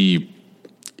would be,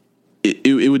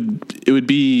 it would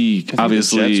be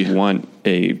obviously the Jets want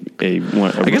a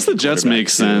I guess the Jets make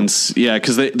sense. Yeah.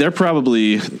 Cause they're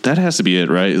probably, that has to be it,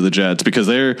 right? The Jets, because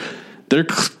they're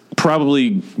probably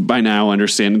by now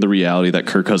understanding the reality that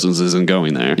Kirk Cousins isn't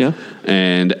going there. Yeah.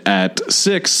 And at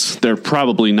 6, they're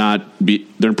probably not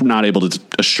able to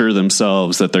assure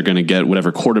themselves that they're going to get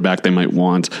whatever quarterback they might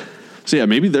want. So yeah,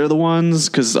 maybe they're the ones,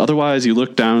 because otherwise you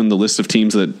look down the list of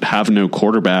teams that have no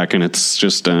quarterback and it's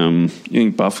just, you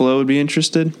think Buffalo would be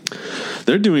interested?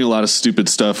 They're doing a lot of stupid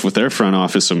stuff with their front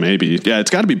office. So maybe, yeah, it's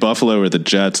got to be Buffalo or the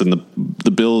Jets, and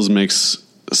the Bills makes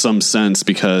some sense,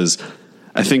 because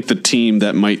I think the team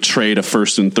that might trade a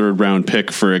first and third round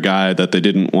pick for a guy that they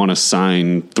didn't want to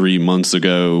sign 3 months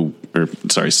ago, or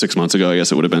 6 months ago, I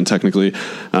guess it would have been technically,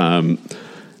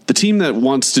 the team that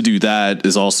wants to do that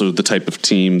is also the type of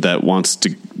team that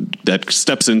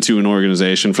steps into an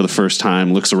organization for the first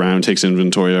time, looks around, takes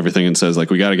inventory of everything, and says, like,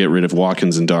 we got to get rid of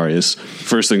Watkins and Darius.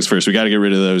 First things first, we got to get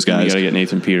rid of those guys. We got to get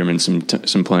Nathan Peterman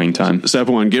some playing time. Step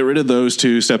 1, get rid of those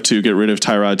two. Step 2, get rid of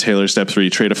Tyrod Taylor. Step 3,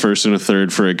 trade a first and a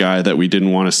third for a guy that we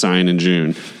didn't want to sign in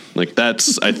June. Like,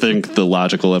 that's, I think, the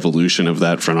logical evolution of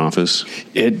that front office.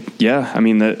 I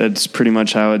mean, that's pretty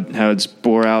much how it's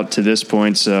bore out to this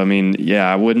point. So, I mean, yeah,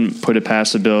 I wouldn't put it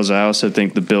past the Bills. I also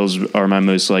think the Bills are my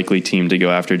most likely team to go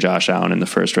after Josh Allen in the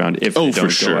first round. If they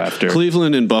don't go after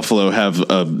Cleveland and Buffalo have,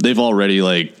 they've already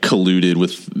like colluded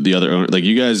with the other owner. Like,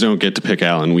 you guys don't get to pick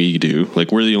Allen, we do.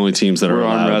 Like, we're the only teams that are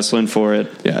arm wrestling for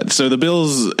it. Yeah. So the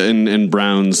Bills and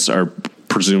Browns are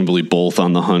presumably both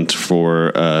on the hunt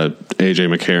for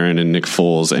AJ McCarron and Nick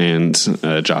Foles and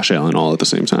Josh Allen all at the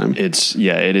same time. It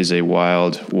is a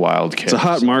wild case. It's a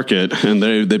hot market, and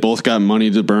they both got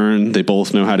money to burn. They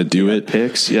both know how to do it.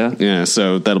 Picks, yeah.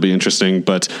 So that'll be interesting.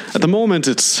 But at the moment,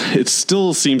 it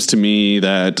still seems to me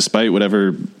that despite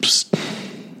whatever.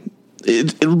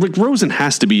 Rosen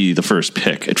has to be the first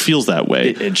pick. It feels that way.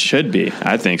 It should be.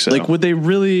 I think so. Like,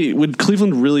 would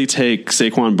Cleveland really take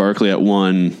Saquon Barkley at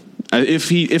 1?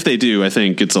 If they do, I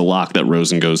think it's a lock that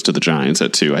Rosen goes to the Giants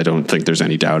at 2. I don't think there's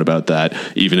any doubt about that.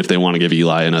 Even if they want to give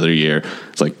Eli another year,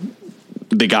 it's like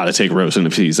they got to take Rosen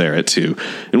if he's there at 2.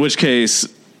 In which case,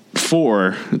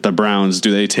 4, the Browns,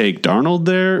 do they take Darnold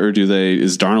there, or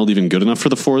is Darnold even good enough for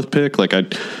the 4th pick? Like, I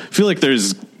feel like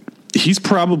he's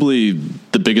probably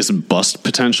the biggest bust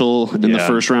potential in the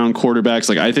first round quarterbacks.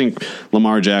 Like, I think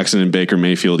Lamar Jackson and Baker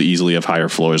Mayfield easily have higher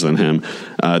floors than him.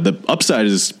 The upside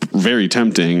is very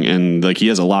tempting, and like, he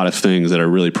has a lot of things that are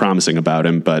really promising about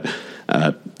him. But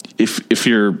if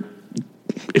you're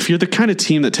the kind of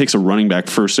team that takes a running back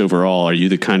first overall, are you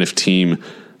the kind of team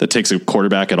that takes a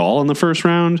quarterback at all in the first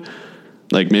round?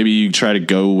 Like, maybe you try to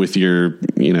go with your,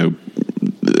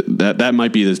 that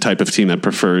might be the type of team that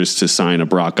prefers to sign a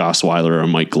Brock Osweiler or a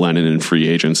Mike Glennon in free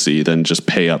agency than just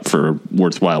pay up for a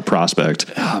worthwhile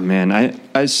prospect. Oh man,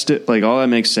 I still like all that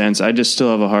makes sense. I just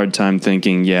still have a hard time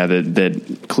thinking,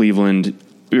 that Cleveland,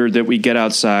 or that we get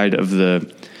outside of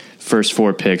the first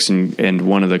 4 picks and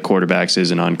one of the quarterbacks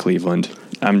isn't on Cleveland.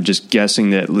 I'm just guessing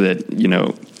that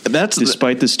that's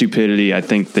despite the stupidity, I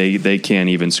think they can't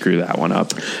even screw that one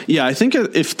up. Yeah, I think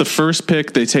if the first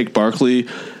pick they take Barkley,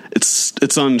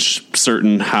 it's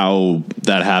uncertain how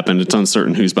that happened. It's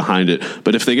uncertain who's behind it.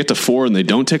 But if they get to 4 and they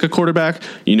don't take a quarterback,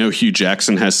 Hugh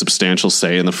Jackson has substantial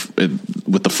say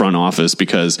with the front office,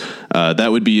 because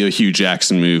that would be a Hugh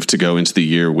Jackson move to go into the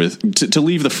year to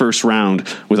leave the first round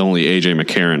with only AJ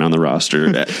McCarron on the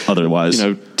roster. Otherwise,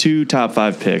 2 top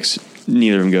 5 picks.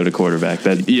 Neither of them go to quarterback.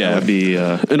 That would be...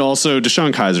 and also,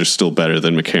 Deshaun Kaiser's still better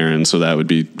than McCarron, so that would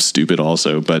be stupid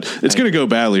also. But it's going to go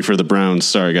badly for the Browns.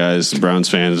 Sorry, guys, Browns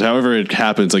fans. However it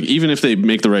happens, even if they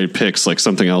make the right picks,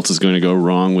 something else is going to go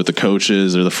wrong with the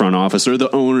coaches or the front office or the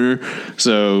owner.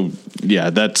 So, yeah,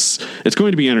 it's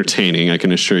going to be entertaining, I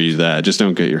can assure you that. Just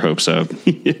don't get your hopes up.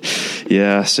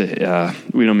 Yeah,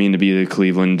 we don't mean to be the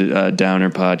Cleveland Downer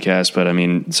podcast, but,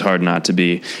 it's hard not to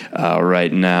be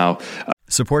right now.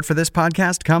 Support for this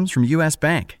podcast comes from U.S.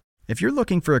 Bank. If you're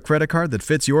looking for a credit card that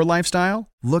fits your lifestyle,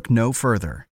 look no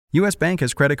further. U.S. Bank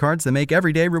has credit cards that make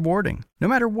every day rewarding, no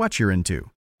matter what you're into.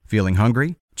 Feeling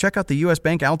hungry? Check out the U.S.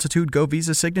 Bank Altitude Go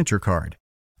Visa Signature Card.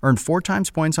 Earn 4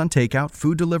 times points on takeout,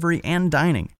 food delivery, and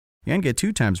dining. And get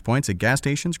 2 times points at gas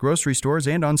stations, grocery stores,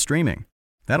 and on streaming.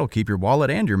 That'll keep your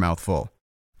wallet and your mouth full.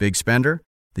 Big spender?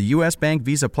 The U.S. Bank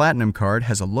Visa Platinum Card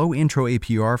has a low intro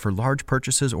APR for large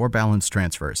purchases or balance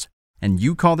transfers. And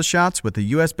you call the shots with the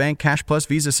U.S. Bank Cash Plus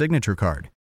Visa Signature Card.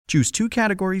 Choose 2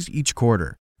 categories each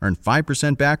quarter. Earn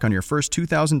 5% back on your first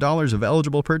 $2,000 of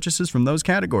eligible purchases from those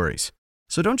categories.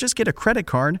 So don't just get a credit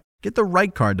card, get the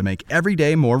right card to make every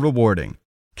day more rewarding.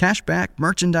 Cashback,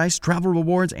 merchandise, travel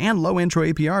rewards, and low intro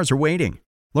APRs are waiting.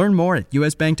 Learn more at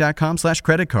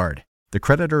usbank.com/creditcard. The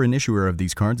creditor and issuer of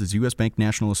these cards is U.S. Bank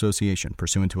National Association,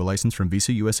 pursuant to a license from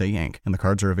Visa USA Inc., and the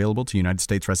cards are available to United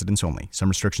States residents only. Some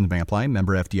restrictions may apply.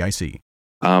 Member FDIC.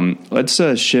 Let's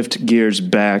shift gears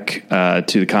back to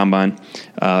the Combine.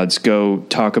 Let's go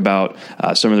talk about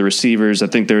some of the receivers. I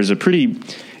think there's a pretty,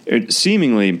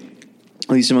 seemingly, at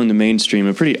least among the mainstream,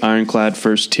 a pretty ironclad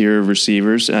first tier of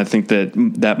receivers. And I think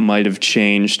that might have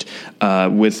changed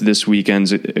with this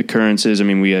weekend's occurrences.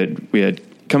 We had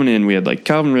coming in, we had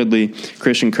Calvin Ridley,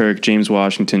 Christian Kirk, James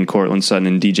Washington, Cortland Sutton,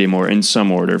 and DJ Moore in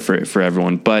some order for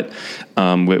everyone. But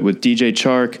with DJ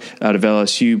Chark out of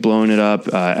LSU blowing it up,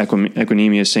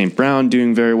 Equanimeous St. Brown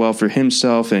doing very well for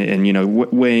himself, and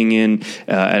weighing in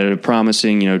at a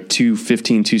promising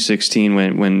 215, 216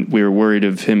 when we were worried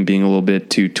of him being a little bit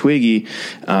too twiggy.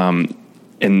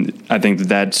 And I think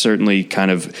that certainly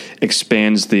kind of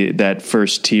expands that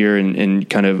first tier and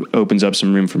kind of opens up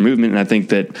some room for movement. And I think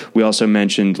that we also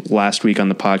mentioned last week on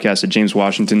the podcast that James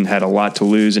Washington had a lot to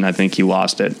lose, and I think he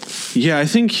lost it. Yeah, I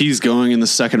think he's going in the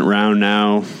second round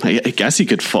now. I guess he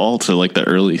could fall to the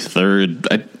early third.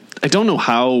 I don't know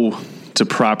how to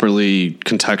properly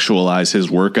contextualize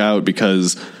his workout,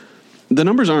 because the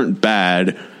numbers aren't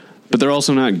bad, but they're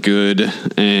also not good.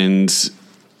 And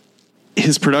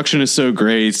his production is so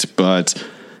great, but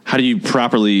how do you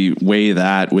properly weigh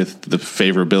that with the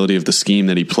favorability of the scheme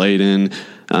that he played in?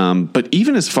 But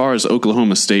even as far as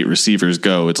Oklahoma State receivers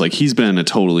go, it's he's been a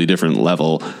totally different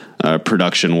level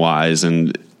production wise.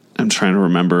 And I'm trying to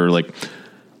remember, like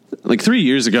 3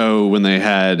 years ago when they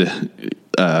had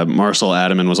Marcel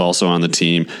Adaman was also on the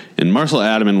team, and Marcel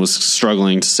Adaman was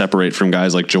struggling to separate from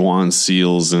guys like Jawan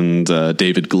Seals and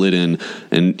David Glidden.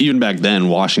 And even back then,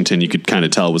 Washington, you could kind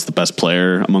of tell, was the best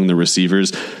player among the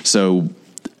receivers. So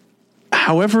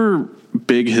however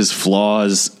big his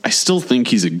flaws, I still think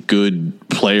he's a good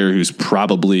player who's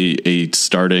probably a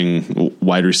starting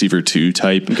wide receiver 2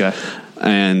 type. Okay.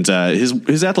 And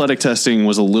his athletic testing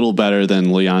was a little better than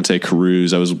Leonte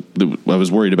Carreu's. I was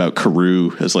worried about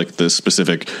Carew as the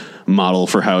specific model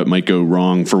for how it might go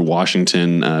wrong for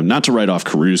Washington. Not to write off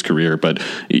Carreu's career, but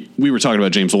we were talking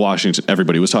about James Washington.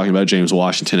 Everybody was talking about James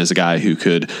Washington as a guy who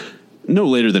could, no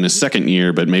later than his second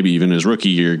year, but maybe even his rookie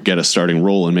year, get a starting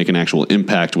role and make an actual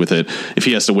impact with it. If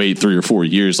he has to wait 3 or 4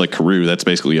 years like Carew, that's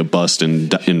basically a bust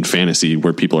in fantasy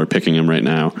where people are picking him right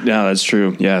now. Yeah, that's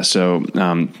true. Yeah, so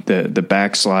the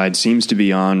backslide seems to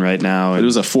be on right now. It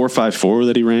was a 4.54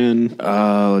 that he ran.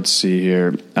 Let's see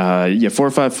here.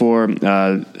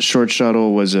 4.54. Short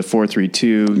shuttle was a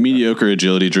 4.32. Mediocre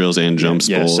agility drills and jumps.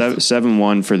 Yeah,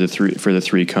 7.1 for the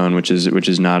three cone, which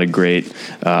is not a great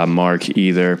mark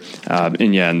either.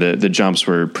 And the jumps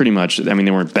were pretty much, I mean,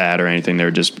 they weren't bad or anything. They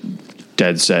were just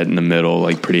dead set in the middle,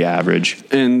 like pretty average.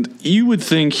 And you would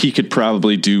think he could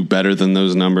probably do better than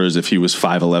those numbers if he was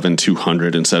 5'11",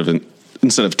 200 instead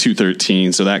of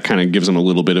 213. So that kind of gives him a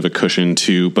little bit of a cushion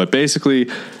too. But basically,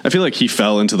 I feel like he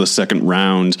fell into the second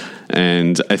round,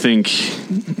 and I think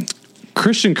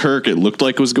Christian Kirk, it looked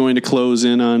like, was going to close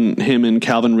in on him and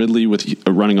Calvin Ridley with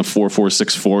running a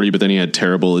 4.4640, but then he had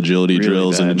terrible agility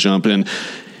drills and a jump in.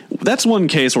 That's one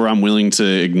case where I'm willing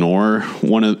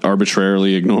to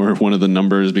arbitrarily ignore one of the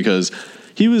numbers, because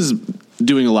he was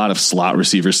doing a lot of slot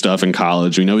receiver stuff in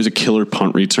college. We know he's a killer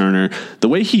punt returner. The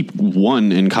way he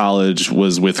won in college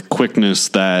was with quickness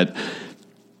that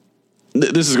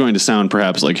this is going to sound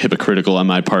perhaps like hypocritical on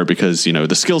my part, because,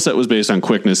 the skill set was based on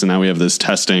quickness, and now we have this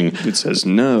testing. It says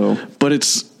no. But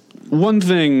it's one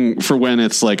thing for when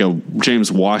it's like a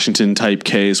James Washington type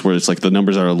case where it's like the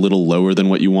numbers are a little lower than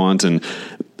what you want, and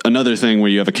another thing where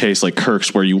you have a case like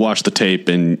Kirk's where you watch the tape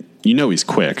and he's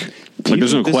quick. Like,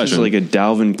 there's no question. Is like a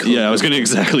Dalvin Cook. Yeah, I was going to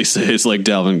exactly say it's like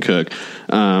Dalvin Cook.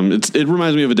 It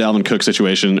reminds me of a Dalvin Cook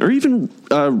situation, or even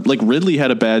like Ridley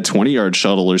had a bad 20-yard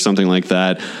shuttle or something like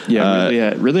that.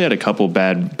 Yeah, Ridley had a couple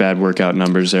bad workout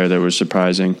numbers there that were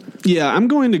surprising. Yeah, I'm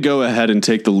going to go ahead and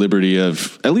take the liberty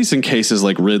of, at least in cases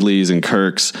like Ridley's and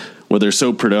Kirk's, where they're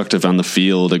so productive on the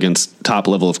field against top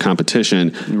level of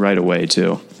competition. Right away,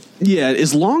 too. Yeah,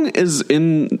 as long as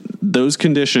in those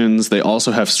conditions they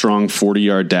also have strong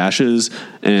 40-yard dashes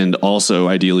and also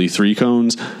ideally 3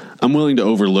 cones, I'm willing to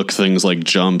overlook things like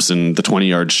jumps and the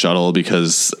 20-yard shuttle,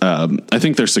 because I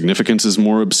think their significance is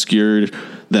more obscured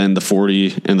than the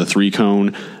 40 and the 3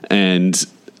 cone. And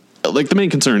like the main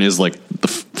concern is like the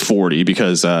 40,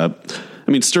 because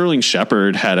Sterling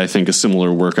Shepard had, I think, a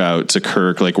similar workout to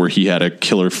Kirk, like where he had a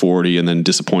killer 40 and then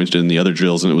disappointed in the other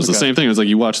drills. And it was the same thing. It was like,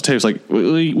 you watch the tapes, like,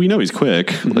 we know he's quick.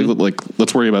 Mm-hmm. Like,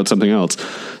 let's worry about something else.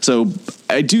 So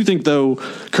I do think, though,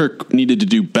 Kirk needed to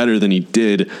do better than he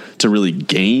did to really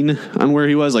gain on where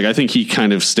he was. Like, I think he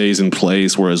kind of stays in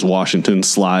place, whereas Washington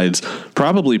slides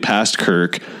probably past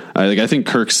Kirk. I think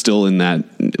Kirk's still in that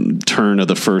turn of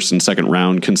the first and second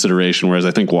round consideration, whereas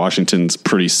I think Washington's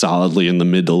pretty solidly in the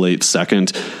mid to late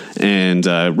second. And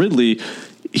Ridley,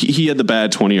 he had the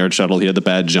bad 20-yard shuttle, he had the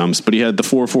bad jumps, but he had the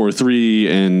 4.43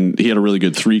 and he had a really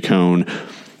good 3 cone.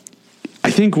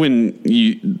 I think when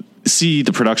you see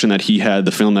the production that he had,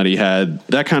 the film that he had,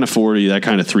 that kind of 40, that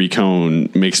kind of 3 cone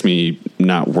makes me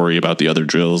not worry about the other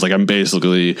drills. Like, I'm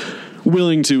basically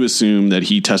willing to assume that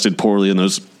he tested poorly in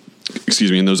those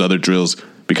other drills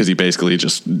because he basically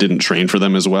just didn't train for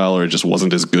them as well, or just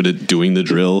wasn't as good at doing the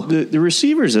drill. The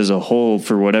receivers as a whole,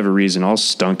 for whatever reason, all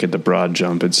stunk at the broad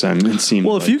jump. It seemed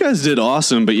well, like. If you guys did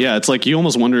awesome, but yeah, it's like you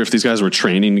almost wonder if these guys were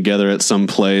training together at some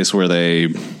place where they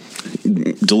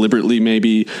deliberately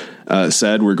maybe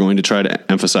said we're going to try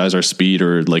to emphasize our speed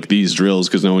or like these drills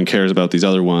because no one cares about these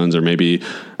other ones, or maybe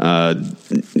I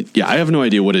have no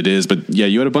idea what it is, but yeah,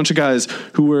 you had a bunch of guys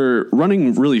who were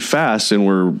running really fast and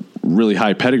were really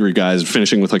high pedigree guys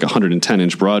finishing with like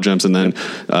 110-inch broad jumps, and then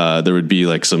there would be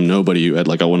like some nobody who had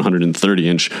like a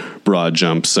 130-inch broad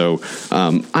jump. So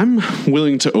I'm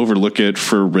willing to overlook it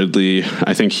for Ridley.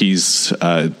 I think he's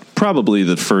probably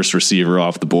the first receiver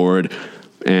off the board,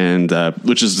 and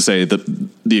which is to say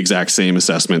the exact same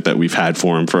assessment that we've had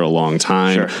for him for a long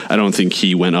time. Sure. I don't think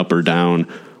he went up or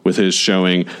down with his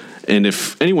showing. And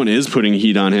if anyone is putting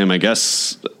heat on him, I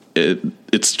guess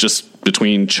it's just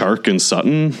between Chark and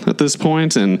Sutton at this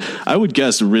point. And I would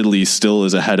guess Ridley still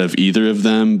is ahead of either of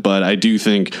them, but I do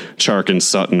think Chark and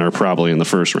Sutton are probably in the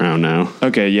first round now.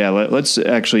 Okay, yeah, let's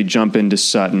actually jump into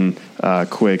Sutton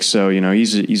quick. So,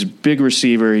 he's a big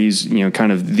receiver. He's,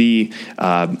 kind of the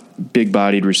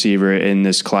big-bodied receiver in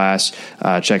this class,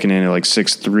 checking in at like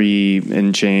 6'3"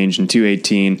 and change and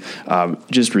 218.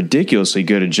 Just ridiculously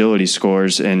good agility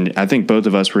scores, and I think both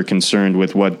of us were concerned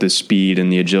with what the speed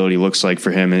and the agility looks like for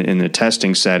him in the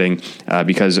testing setting,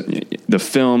 because the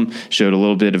film showed a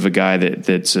little bit of a guy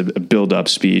that's a build-up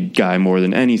speed guy more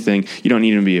than anything. You don't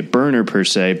need him to be a burner per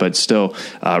se, but still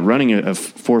running a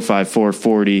 4.54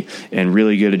 40 and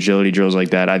really good agility drills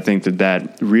like that, I think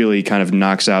that really kind of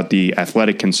knocks out the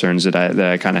athletic concerns that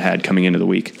I kind of had coming into the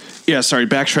week. Yeah, sorry,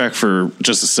 backtrack for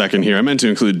just a second here. I meant to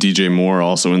include DJ Moore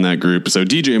also in that group. So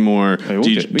DJ Moore,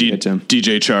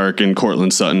 DJ Chark, and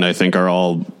Cortland Sutton, I think, are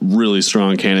all really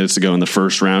strong candidates to go in the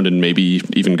first round and maybe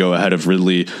even go ahead of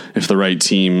Ridley if the right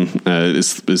team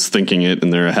is thinking it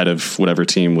and they're ahead of whatever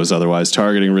team was otherwise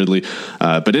targeting Ridley.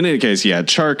 But in any case, yeah,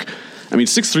 Chark,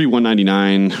 6'3",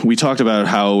 199. We talked about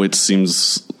how it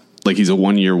seems like he's a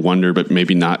one-year wonder, but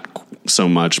maybe not so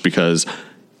much, because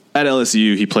at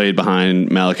LSU, he played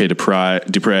behind Malachi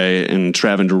Dupre and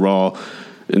Travin Durrell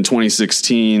in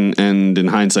 2016, and in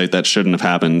hindsight, that shouldn't have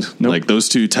happened. Nope. Like those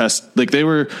two tests, like they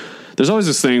were. There's always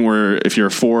this thing where if you're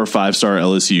a 4 or 5 star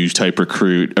LSU type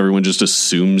recruit, everyone just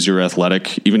assumes you're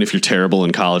athletic, even if you're terrible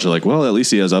in college. They're like, well, at least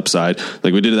he has upside.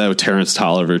 Like we did that with Terrence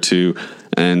Tolliver too.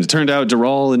 And it turned out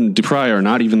Durrell and Dupre are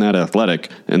not even that athletic,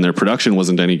 and their production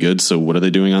wasn't any good. So what are they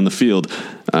doing on the field?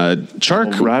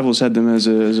 Chark rivals had them as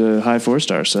a high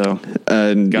 4-star, so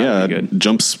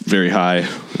jumps very high,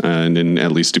 and in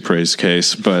at least Dupre's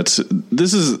case. But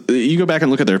this is, you go back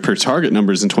and look at their per target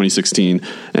numbers in 2016,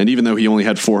 and even though he only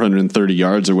had 430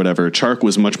 yards or whatever, Chark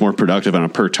was much more productive on a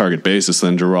per target basis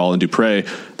than Durrell and Dupre.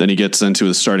 Then he gets into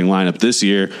the starting lineup this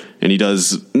year, and he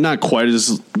does not quite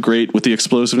as great with the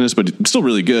explosiveness, but still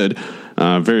really good,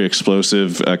 very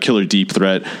explosive, killer deep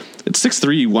threat. It's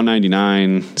 6'3",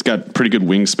 199. He's got pretty good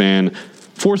wingspan.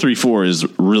 4.34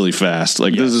 is really fast.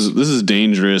 Like this is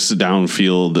dangerous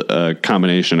downfield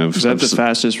combination of. Is that the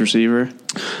fastest receiver?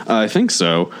 I think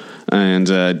so. And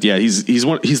he's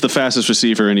the fastest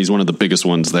receiver, and he's one of the biggest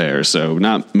ones there. So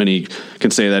not many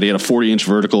can say that. He had a 40-inch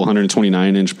vertical,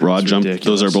 129-inch broad jump.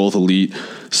 Ridiculous. Those are both elite.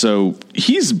 So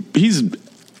he's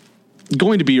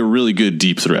going to be a really good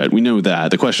deep threat. We know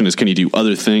that. The question is, can he do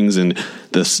other things? And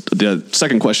the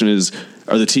second question is,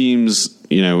 are the teams,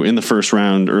 in the first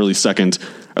round, early second,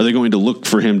 are they going to look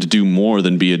for him to do more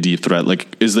than be a deep threat?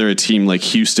 Like, is there a team like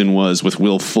Houston was with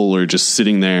Will Fuller just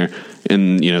sitting there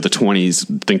in, the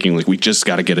 20s thinking like, we just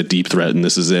got to get a deep threat and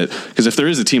this is it? Because if there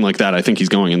is a team like that, I think he's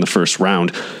going in the first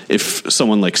round. If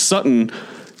someone like Sutton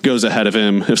goes ahead of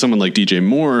him, if someone like DJ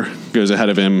Moore goes ahead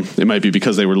of him, it might be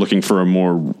because they were looking for a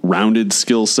more rounded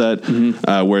skill set.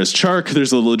 Whereas Chark,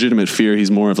 there's a legitimate fear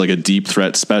he's more of like a deep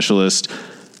threat specialist.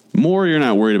 Moore, you're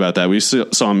not worried about that. We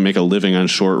saw him make a living on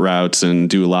short routes and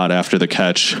do a lot after the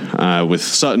catch. With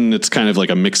Sutton, it's kind of like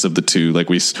a mix of the two. Like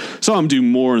we saw him do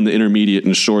more in the intermediate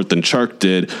and short than Chark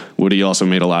did. Woody also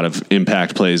made a lot of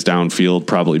impact plays downfield,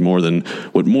 probably more than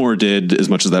what Moore did, as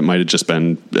much as that might have just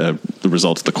been the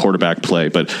result of the quarterback play.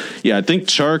 But yeah, I think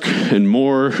Chark and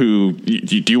Moore, who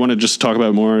do you want to just talk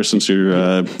about Moore since you're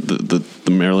the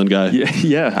Maryland guy?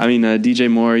 Yeah. I mean, DJ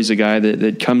Moore, he's a guy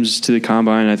that comes to the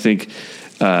combine, I think.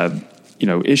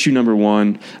 Issue number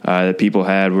one that people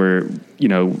had were,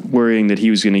 worrying that he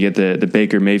was going to get the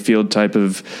Baker Mayfield type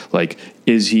of like,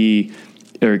 is he,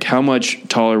 or how much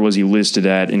taller was he listed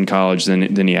at in college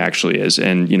than he actually is?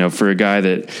 And, for a guy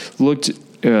that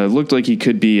looked like he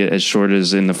could be as short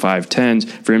as in the 5'10s,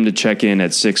 for him to check in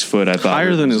at 6 foot, I thought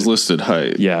higher than his listed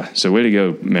height. Yeah. So way to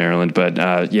go, Maryland.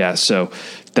 But so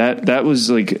that was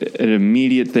like an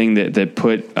immediate thing that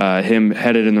put him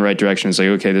headed in the right direction. It's like,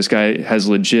 okay, this guy has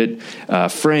legit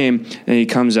frame, and he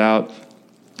comes out.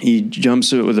 He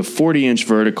jumps it with a 40-inch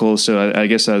vertical, so I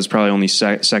guess that was probably only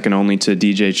second only to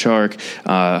DJ Chark.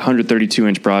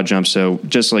 132-inch broad jump, so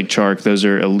just like Chark, those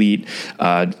are elite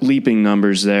leaping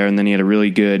numbers there. And then he had a really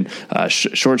good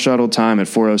short shuttle time at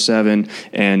 4:07,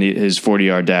 and his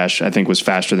 40-yard dash, I think, was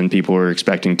faster than people were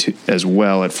expecting to as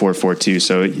well at 4:42.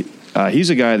 So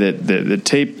he's a guy that the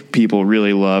tape people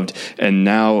really loved, and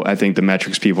now I think the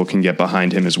metrics people can get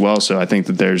behind him as well. So I think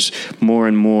that there's more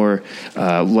and more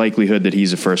likelihood that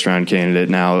he's a first-round candidate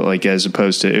now, like as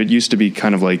opposed to, it used to be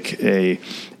kind of like a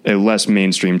less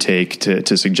mainstream take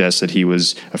to suggest that he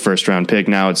was a first-round pick.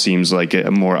 Now it seems like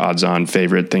a more odds-on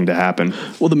favorite thing to happen.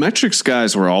 Well, the metrics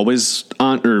guys were always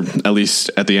on, or at least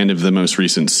at the end of the most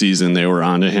recent season, they were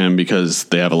onto him because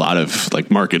they have a lot of like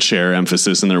market share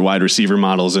emphasis in their wide receiver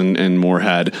models, and Moore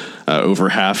had over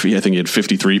half. I think he had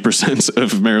 53%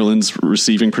 of Maryland's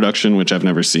receiving production, which I've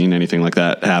never seen anything like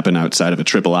that happen outside of a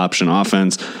triple option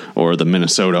offense or the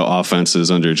Minnesota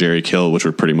offenses under Jerry Kill, which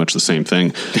were pretty much the same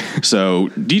thing. So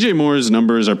DJ Moore's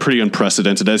numbers are pretty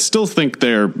unprecedented. I still think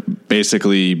they're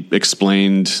basically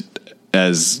explained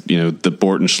as, the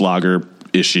Bortenschlager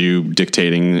issue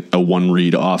dictating a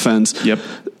one-read offense. Yep.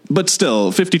 But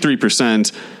still,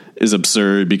 53% is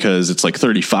absurd because it's like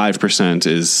 35%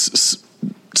 is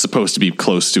supposed to be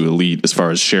close to elite as far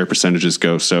as share percentages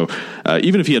go. So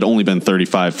even if he had only been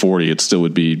 35-40, it still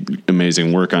would be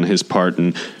amazing work on his part.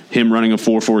 And him running a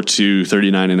 4.42,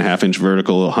 39.5-inch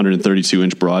vertical,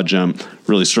 132-inch broad jump,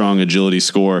 really strong agility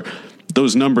score.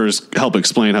 Those numbers help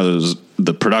explain how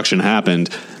the production happened,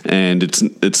 and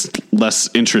it's less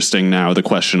interesting now, the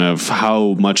question of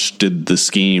how much did the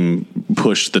scheme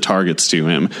push the targets to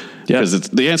him? Because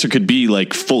the answer could be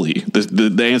like fully.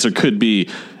 The answer could be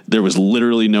there was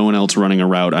literally no one else running a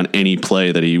route on any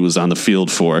play that he was on the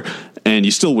field for, and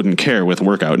you still wouldn't care with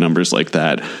workout numbers like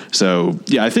that. So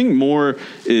yeah, I think Moore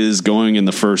is going in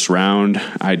the first round.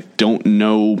 I don't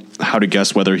know how to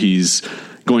guess whether he's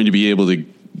going to be able to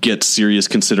get serious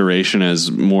consideration as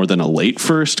more than a late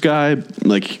first guy.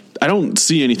 Like, I don't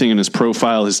see anything in his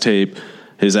profile, his tape,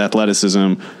 his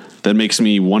athleticism that makes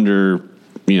me wonder,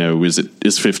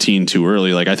 is 15 too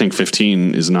early? Like, I think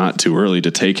 15 is not too early to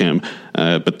take him.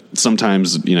 But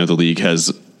sometimes, the league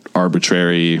has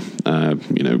arbitrary,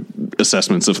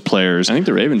 assessments of players. I think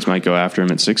the Ravens might go after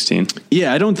him at 16.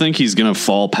 Yeah, I don't think he's going to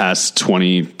fall past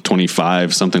 20,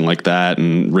 25, something like that.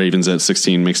 And Ravens at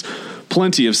 16 makes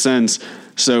plenty of sense.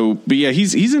 So, but yeah,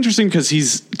 he's interesting because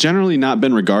he's generally not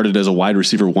been regarded as a wide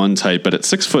receiver 1 type, but at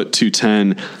 6 foot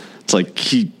 210, it's like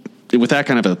with that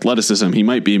kind of athleticism, he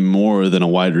might be more than a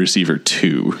wide receiver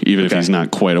 2, even if he's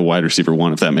not quite a wide receiver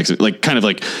 1, if that makes it like kind of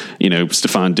like,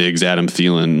 Stephon Diggs, Adam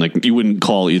Thielen, like you wouldn't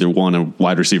call either one a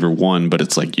wide receiver 1, but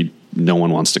it's like no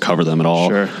one wants to cover them at all.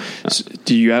 Sure. So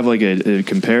do you have like a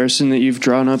comparison that you've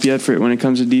drawn up yet for when it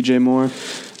comes to DJ Moore?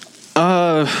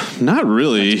 Not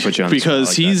really,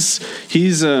 because he's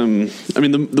I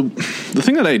mean, the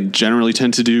thing that I generally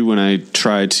tend to do when I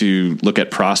try to look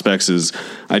at prospects is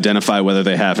identify whether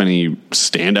they have any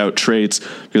standout traits,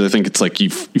 because I think it's like you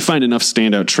find enough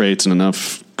standout traits and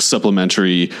enough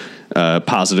supplementary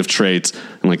positive traits,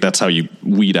 and like that's how you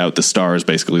weed out the stars.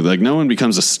 Basically, like no one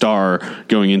becomes a star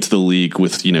going into the league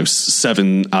with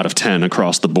 7 out of 10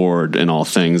 across the board in all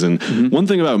things. And one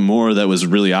thing about Moore that was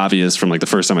really obvious from like the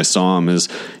first time I saw him is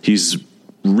he's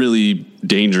really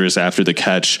dangerous after the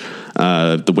catch.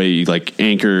 The way he like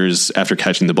anchors after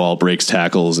catching the ball, breaks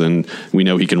tackles, and we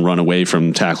know he can run away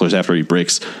from tacklers after he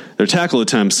breaks their tackle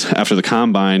attempts after the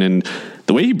combine. And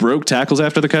the way he broke tackles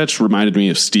after the catch reminded me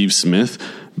of Steve Smith,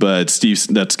 but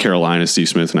that's Carolina Steve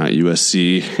Smith, not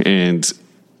USC. And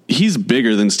he's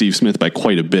bigger than Steve Smith by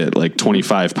quite a bit, like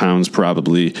 25 pounds,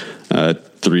 probably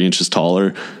 3 inches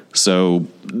taller. So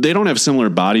they don't have similar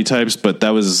body types, but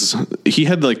he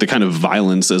had like the kind of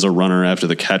violence as a runner after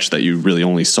the catch that you really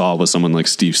only saw with someone like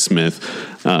Steve Smith.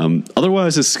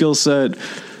 Otherwise, his skill set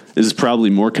is probably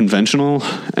more conventional,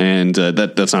 and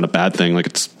that's not a bad thing.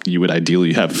 Like you would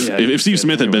ideally have, if Steve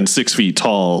Smith had been 6 feet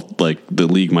tall, like the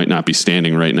league might not be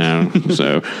standing right now.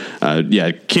 So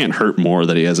it can't hurt more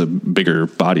that he has a bigger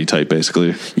body type,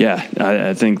 basically. Yeah,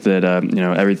 I think that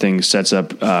everything sets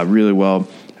up really well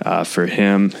for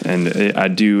him, and I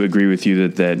do agree with you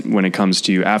that when it comes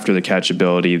to after the catch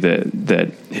ability,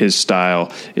 that his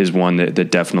style is one that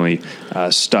definitely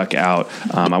stuck out.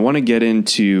 I want to get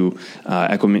into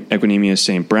Equanimeous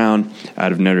St. Brown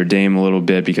out of Notre Dame a little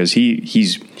bit, because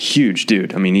he's huge,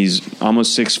 dude. I mean, he's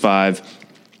almost 6'5".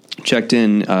 Checked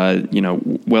in,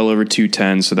 well over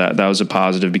 210, so that was a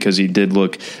positive, because he did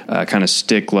look kind of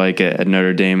stick-like at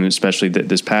Notre Dame, especially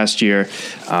this past year.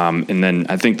 And then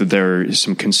I think that there are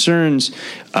some concerns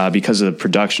because of the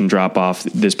production drop-off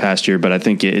this past year, but I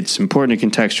think it's important to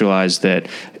contextualize that,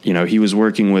 he was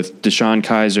working with Deshaun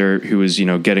Kaiser, who was,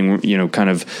 getting, kind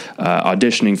of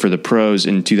auditioning for the pros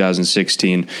in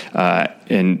 2016,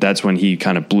 and that's when he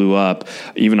kind of blew up,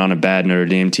 even on a bad Notre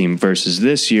Dame team, versus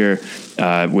this year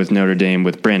with Notre Dame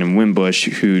with Brandon Wimbush,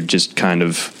 who just kind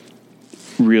of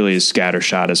really is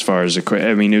scattershot as far as it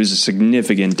was a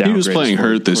significant downgrade. He was playing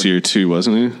hurt this year too,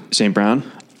 wasn't he? St. Brown?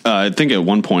 I think at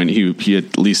one point he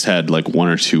at least had like 1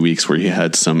 or 2 weeks where he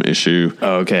had some issue.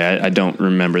 Oh, okay. I don't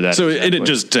remember that. So exactly. It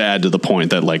just to add to the point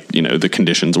that the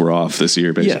conditions were off this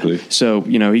year, basically. Yeah. So,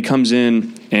 he comes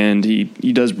in and he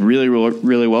does really,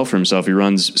 really well for himself. He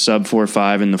runs sub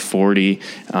 4.5 in the 40.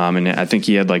 And I think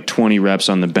he had like 20 reps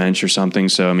on the bench or something.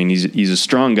 So, I mean, he's a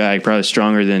strong guy, probably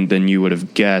stronger than you would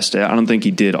have guessed. I don't think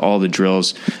he did all the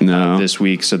drills this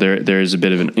week. So there is a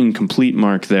bit of an incomplete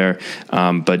mark there.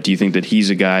 But do you think that he's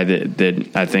a guy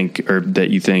that I think, or that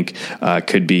you think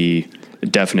could be a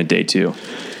definite day 2?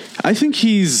 I think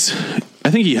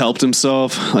he helped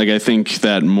himself. Like, I think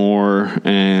that Moore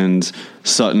and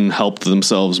Sutton helped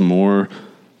themselves more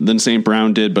than St.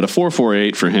 Brown did, but a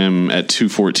 4.48 for him at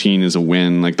 214 is a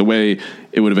win. Like, the way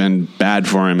it would have been bad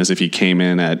for him is if he came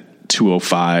in at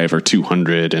 205 or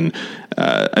 200. And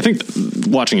I think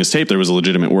watching his tape, there was a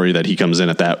legitimate worry that he comes in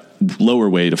at that lower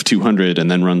weight of 200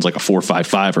 and then runs like a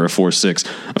 4.55 or a 4.6.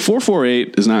 A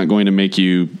 4.48 is not going to make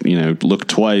you, look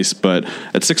twice, but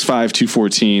at 6'5",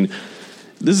 214,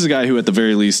 this is a guy who at the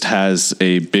very least has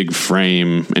a big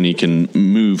frame and he can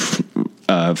move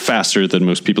faster than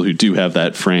most people who do have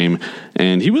that frame.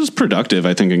 And he was productive,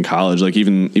 I think, in college. Like,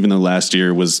 even though last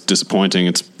year was disappointing,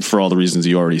 it's for all the reasons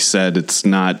you already said. It's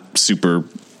not super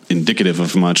indicative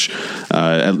of much.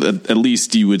 At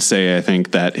least you would say, I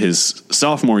think, that his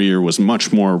sophomore year was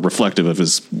much more reflective of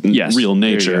his real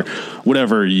nature,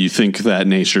 whatever you think that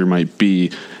nature might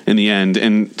be in the end.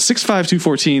 And 6'5",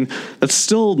 214, that's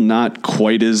still not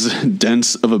quite as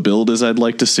dense of a build as I'd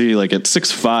like to see. Like at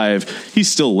 6'5", he's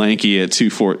still lanky at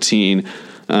 214.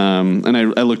 And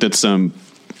I looked at some,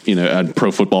 at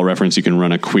Pro Football Reference, you can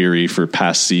run a query for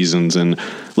past seasons, and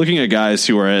looking at guys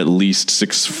who are at least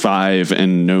 6'5"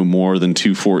 and no more than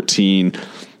 214,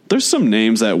 there's some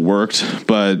names that worked,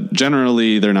 but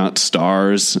generally they're not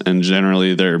stars, and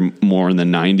generally they're more in the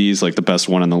 90s. Like the best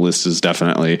one on the list is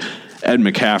definitely Ed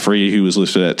McCaffrey, who was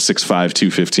listed at 6'5",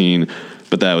 215,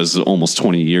 but that was almost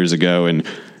 20 years ago, and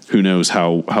who knows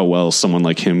how well someone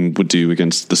like him would do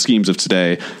against the schemes of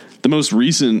today. The most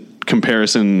recent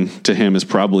comparison to him is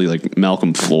probably like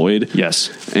Malcolm Floyd.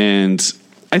 Yes. And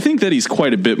I think that he's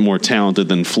quite a bit more talented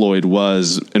than Floyd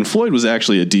was, and Floyd was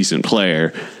actually a decent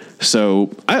player.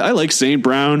 So I like St.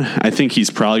 Brown. I think he's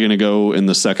probably going to go in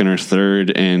the second or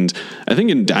third. And I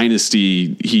think in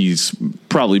Dynasty, he's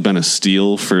probably been a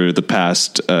steal for the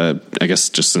past, I guess,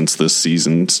 just since this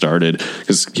season started,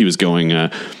 because he was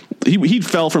going, he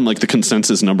fell from like the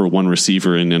consensus number one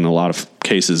receiver and in a lot of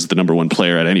cases the number one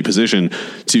player at any position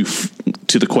to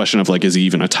the question of like, is he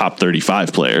even a top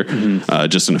 35 player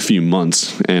just in a few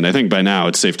months? And I think by now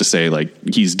it's safe to say like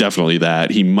he's definitely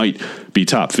that. He might be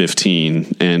top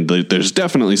 15, and there's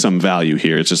definitely some value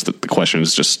here. It's just that the question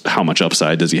is just how much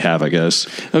upside does he have, I guess.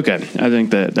 Okay, I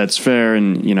think that's fair.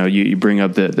 And you bring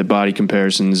up the body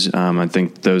comparisons. I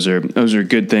think those are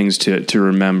good things to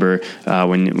remember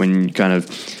when you kind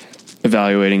of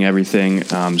evaluating everything.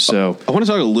 So I want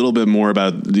to talk a little bit more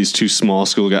about these two small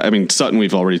school guys. I mean, Sutton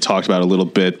we've already talked about a little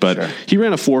bit, but sure. He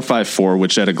ran a 4.54,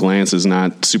 which at a glance is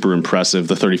not super impressive.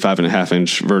 The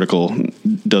 35.5-inch vertical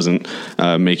doesn't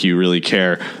make you really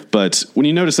care. But when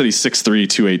you notice that he's 6'3",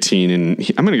 218,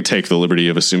 and I'm going to take the liberty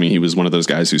of assuming he was one of those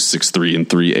guys who's 6'3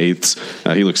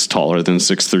 3/8. He looks taller than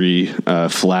 6'3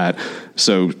 flat.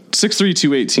 So 6'3",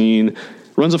 218,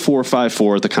 runs a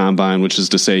 4.54 at the combine, which is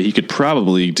to say he could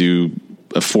probably do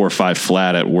a 4.5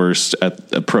 flat at worst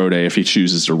at a pro day if he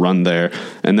chooses to run there.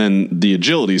 And then the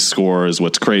agility score is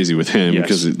what's crazy with him,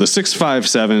 because the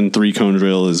 6.57 3-cone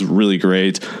drill is really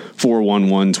great.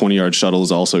 4.11 20-yard shuttle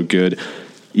is also good.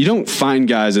 You don't find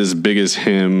guys as big as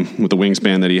him with the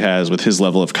wingspan that he has with his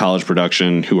level of college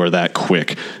production who are that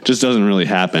quick. Just doesn't really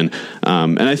happen.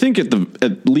 And I think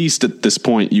at least at this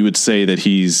point, you would say that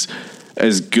he's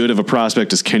as good of a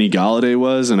prospect as Kenny Golladay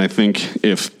was. And I think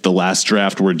if the last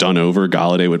draft were done over,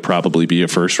 Golladay would probably be a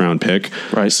first-round pick.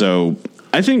 Right. So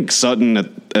I think Sutton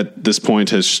at this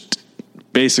point has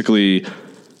basically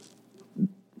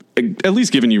at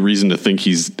least given you reason to think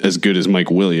he's as good as Mike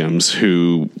Williams,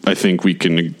 who I think we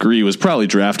can agree was probably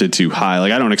drafted too high.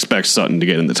 Like, I don't expect Sutton to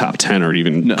get in the top 10 or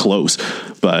even close,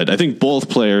 but I think both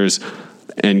players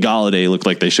and Golladay looked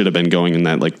like they should have been going in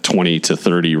that like 20 to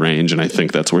 30 range. And I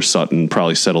think that's where Sutton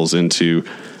probably settles into.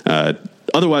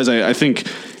 Otherwise, I think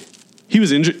he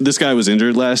was injured. This guy was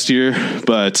injured last year,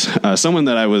 but someone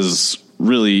that I was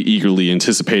really eagerly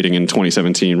anticipating in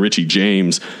 2017, Richie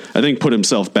James, I think put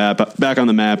himself back on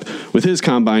the map with his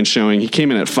combine showing. He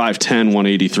came in at 5'10",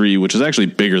 183, which is actually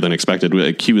bigger than expected.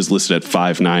 Like, he was listed at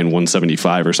 5'9",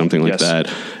 175 or something like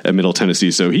that at Middle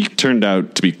Tennessee. So he turned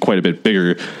out to be quite a bit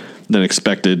bigger than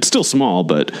expected. Still small,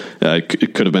 but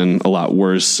it could have been a lot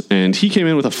worse. And he came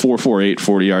in with a 4.48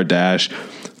 40-yard dash,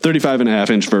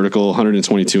 35.5-inch vertical,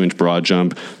 122-inch broad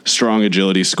jump, strong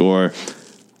agility score.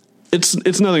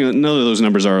 It's nothing. None of those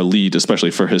numbers are elite,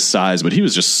 especially for his size, but he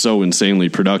was just so insanely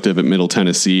productive at Middle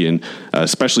Tennessee, and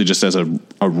especially just as a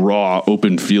raw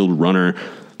open field runner.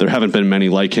 There haven't been many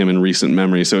like him in recent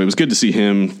memory, so it was good to see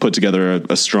him put together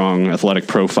a strong athletic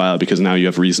profile, because now you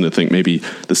have reason to think maybe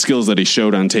the skills that he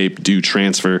showed on tape do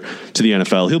transfer to the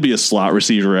NFL. He'll be a slot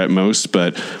receiver at most,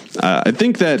 but I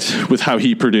think that with how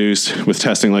he produced with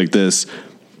testing like this,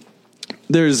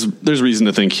 there's reason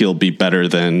to think he'll be better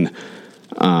than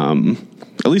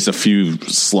at least a few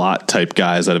slot type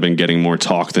guys that have been getting more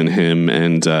talk than him.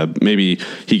 And maybe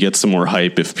he gets some more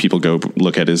hype if people go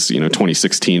look at his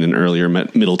 2016 and earlier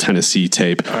Middle Tennessee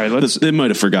tape. All right, they might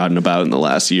have forgotten about in the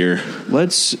last year.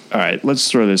 Let's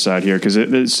throw this out here,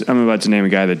 because I'm about to name a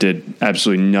guy that did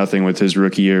absolutely nothing with his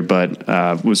rookie year, but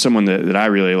was someone that I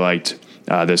really liked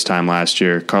this time last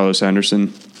year. Carlos Henderson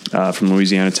from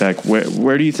Louisiana Tech.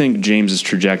 Where do you think James's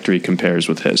trajectory compares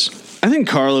with his? I think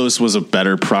Carlos was a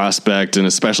better prospect, and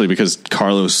especially because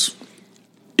Carlos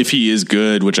if he is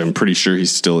good, which I'm pretty sure he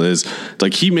still is,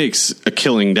 like he makes a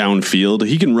killing downfield.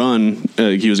 He can run.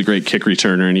 He was a great kick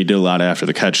returner, and he did a lot after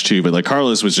the catch too. But like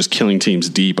Carlos was just killing teams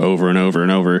deep over and over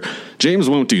and over. James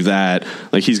won't do that.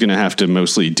 Like he's going to have to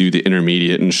mostly do the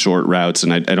intermediate and short routes,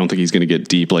 and I don't think he's going to get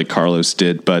deep like Carlos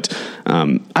did. But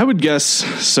I would guess,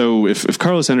 so if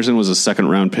Carlos Henderson was a second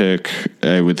round pick,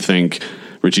 I would think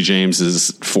Richie James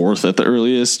is fourth at the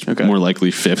earliest, more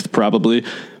likely fifth probably.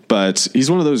 But he's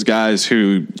one of those guys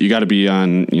who you got to be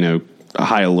on, a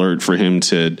high alert for him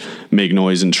to make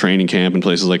noise in training camp and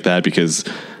places like that, because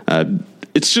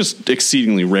it's just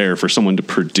exceedingly rare for someone to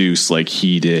produce like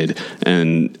he did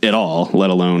and at all, let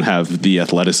alone have the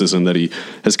athleticism that he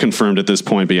has confirmed at this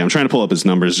point. But yeah, I'm trying to pull up his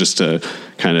numbers just to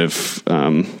kind of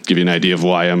give you an idea of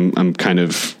why I'm kind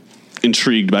of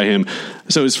intrigued by him.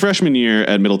 So his freshman year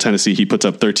at Middle Tennessee, he puts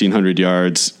up 1,300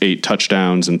 yards, 8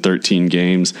 touchdowns in 13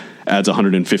 games, adds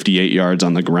 158 yards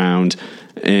on the ground.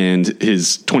 And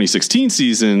his 2016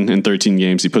 season in 13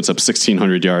 games, he puts up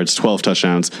 1,600 yards, 12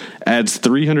 touchdowns, adds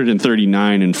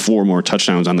 339 and 4 more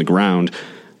touchdowns on the ground.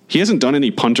 He hasn't done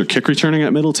any punt or kick returning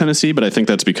at Middle Tennessee, but I think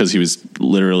that's because he was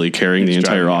literally carrying the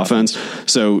entire offense.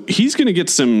 So he's going to get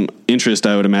some interest,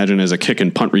 I would imagine, as a kick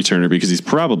and punt returner, because he's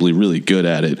probably really good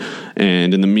at it.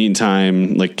 And in the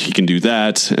meantime, like he can do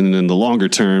that. And in the longer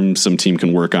term, some team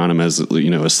can work on him as,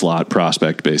 a slot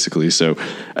prospect, basically. So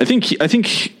I think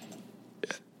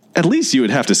at least you would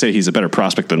have to say he's a better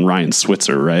prospect than Ryan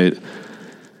Switzer, right?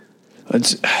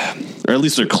 Or at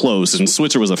least they're close. And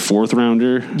Switzer was a 4th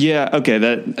rounder. Yeah. Okay.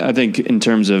 That, I think in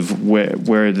terms of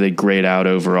where they grade out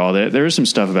overall, there is some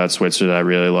stuff about Switzer that I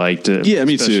really liked. Yeah,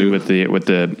 me too. With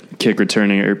the kick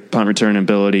returning or punt return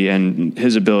ability and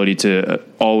his ability to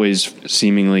always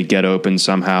seemingly get open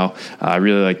somehow. I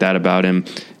really like that about him.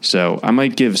 So I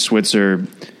might give Switzer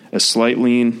a slight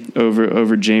lean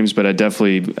over James, but I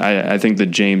think that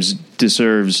James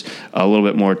deserves a little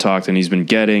bit more talk than he's been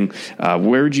getting.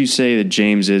 Where would you say that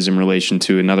James is in relation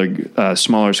to another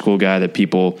smaller school guy that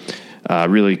people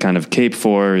really kind of cape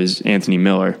for is Anthony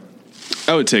Miller?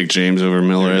 I would take James over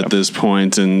Miller at this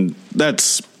point, and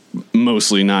that's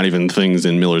mostly not even things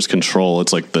in Miller's control.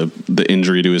 It's like the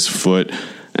injury to his foot,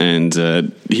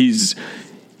 and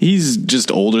he's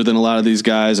just older than a lot of these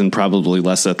guys and probably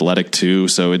less athletic too.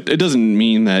 So it doesn't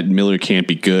mean that Miller can't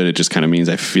be good. It just kind of means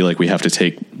I feel like we have to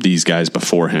take these guys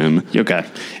before him. Okay.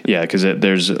 Yeah. Cause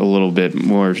there's a little bit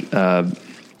more,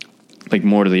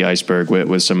 more to the iceberg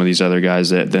with some of these other guys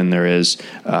than there is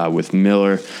with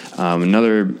Miller.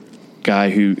 Another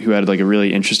guy who had like a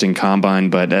really interesting combine,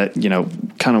 but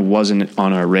kind of wasn't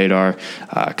on our radar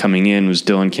coming in was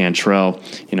Dylan Cantrell.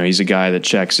 He's a guy that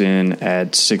checks in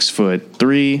at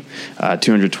 6'3",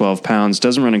 212 pounds,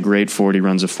 doesn't run a great 40,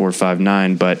 runs a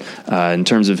 4.59, but in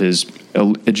terms of his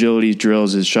agility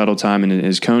drills, his shuttle time, and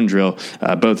his cone drill,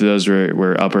 both of those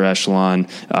were upper echelon,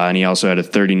 and he also had a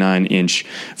 39-inch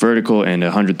vertical and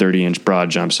a 130-inch broad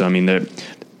jump. So, I mean,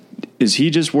 is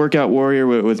he just workout warrior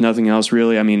with nothing else,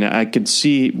 really? I mean, I could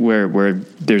see where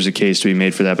there's a case to be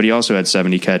made for that, but he also had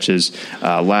 70 catches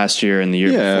last year, and the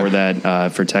year before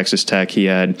that for Texas Tech, he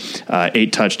had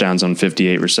 8 touchdowns on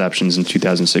 58 receptions in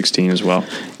 2016 as well.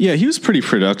 Yeah, he was pretty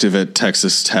productive at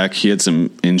Texas Tech. He had some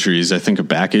injuries, I think a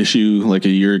back issue like a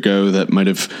year ago that might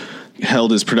have held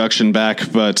his production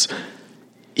back, but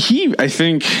he, I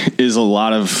think, he has a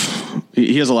lot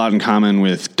in common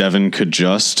with Devin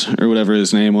Kajust, or whatever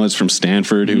his name was, from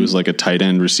Stanford, who was like a tight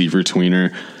end receiver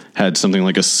tweener, had something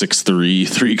like a 6'3",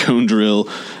 3-cone drill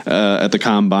at the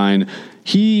combine.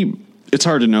 It's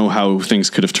hard to know how things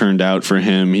could have turned out for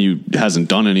him. He hasn't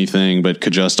done anything, but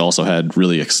Kajust also had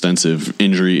really extensive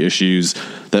injury issues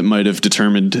that might have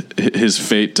determined his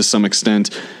fate to some extent.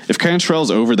 If Cantrell's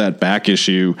over that back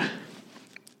issue,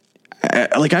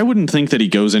 I wouldn't think that he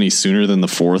goes any sooner than the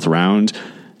 4th round,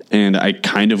 and I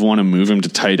kind of want to move him to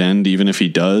tight end, even if he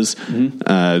does. Mm-hmm.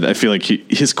 I feel like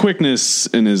his quickness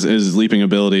and his leaping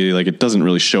ability, like, it doesn't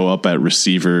really show up at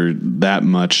receiver that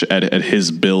much at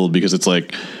his build, because it's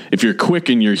like, if you're quick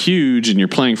and you're huge and you're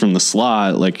playing from the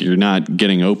slot, like, you're not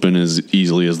getting open as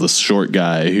easily as the short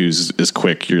guy who's as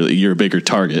quick. You're a bigger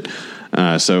target.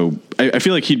 So I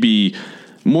feel like he'd be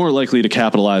more likely to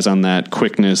capitalize on that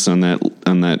quickness, on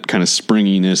that kind of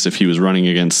springiness, if he was running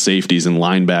against safeties and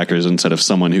linebackers instead of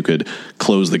someone who could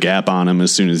close the gap on him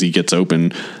as soon as he gets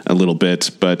open a little bit.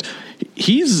 But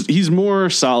he's more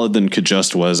solid than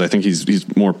Kajust was. I think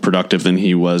he's more productive than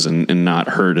he was and not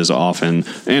hurt as often,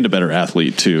 and a better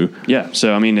athlete too. Yeah.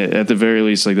 So I mean, at the very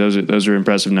least, like those are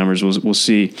impressive numbers. We'll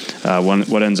see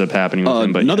what ends up happening with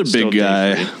him. But another big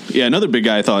guy. Yeah, another big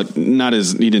guy. I thought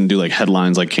he didn't do like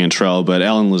headlines like Cantrell, but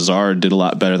Allen Lazard did a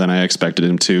lot better than I expected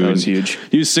him to. That was huge.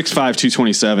 He was 6'5",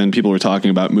 227. People were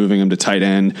talking about moving him to tight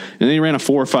end, and then he ran a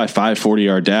 4.55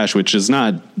 40-yard dash, which is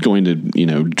not going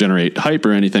to generate hype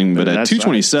or anything. But at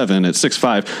 227 at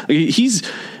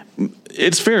 6'5",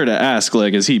 it's fair to ask,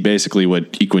 like, is he basically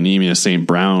what Equanimeous St.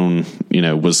 Brown,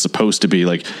 was supposed to be?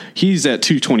 Like, he's at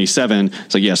 227.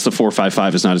 It's like, yes, the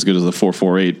 4.55 is not as good as the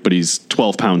 4.48, but he's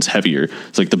 12 pounds heavier.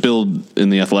 It's like the build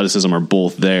and the athleticism are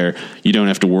both there. You don't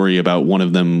have to worry about one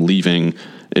of them leaving.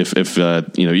 If with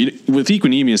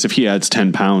Equanimeous, if he adds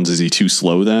 10 pounds, is he too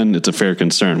slow then? It's a fair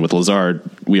concern. With Lazard,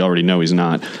 we already know he's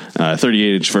not.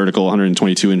 38-inch vertical,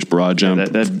 122-inch broad jump. Yeah,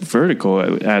 that vertical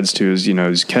adds to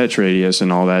his catch radius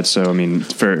and all that. So, I mean,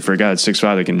 for a guy that's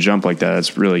 6'5" that can jump like that,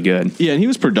 that's really good. Yeah, and he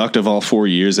was productive all 4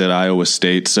 years at Iowa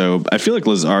State. So I feel like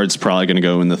Lazard's probably going to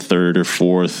go in the third or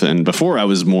fourth. And before I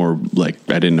was more like,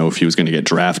 I didn't know if he was going to get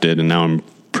drafted. And now I'm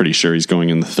pretty sure he's going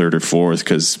in the third or fourth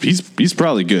because he's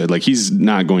probably good. Like, he's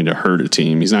not going to hurt a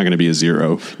team. He's not going to be a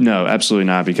zero. No, absolutely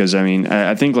not. Because I mean,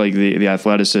 I think like the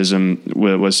athleticism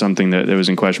was something that was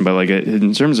in question, but like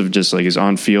in terms of just like his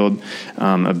on field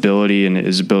ability and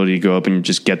his ability to go up and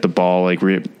just get the ball, like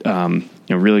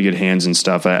really good hands and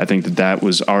stuff. I think that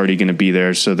was already going to be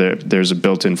there. So there's a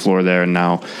built-in floor there. And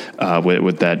now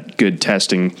with that good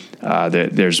testing, that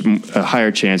there's a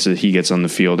higher chance that he gets on the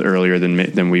field earlier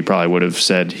than we probably would have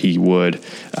said he would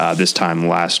this time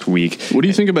last week. What do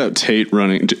you think about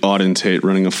Auden Tate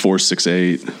running a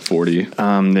 4.68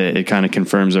 40? It kind of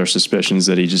confirms our suspicions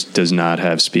that he just does not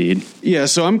have speed. Yeah,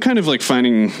 so I'm kind of like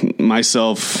finding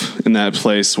myself in that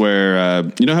place where,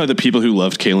 how the people who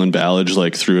loved Kalen Ballage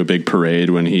like threw a big parade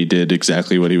when he did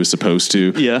exactly what he was supposed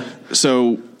to. Yeah.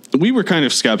 So we were kind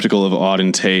of skeptical of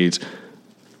Auden Tate,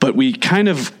 but we kind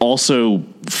of also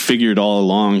figured all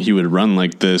along he would run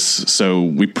like this, so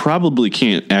we probably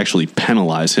can't actually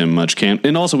penalize him much,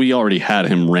 and also we already had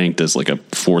him ranked as like a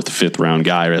 4th, 5th round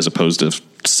guy as opposed to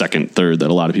 2nd, 3rd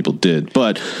that a lot of people did.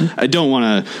 But I don't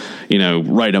want to,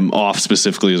 write him off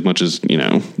specifically as much as,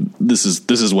 this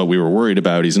is what we were worried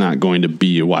about. He's not going to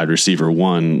be a wide receiver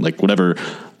one, like whatever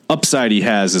upside he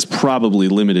has is probably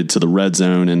limited to the red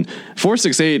zone, and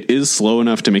 4.68 is slow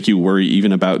enough to make you worry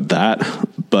even about that,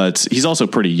 but he's also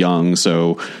pretty young,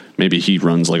 so maybe he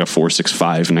runs like a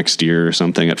 4.65 next year or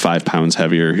something at 5 pounds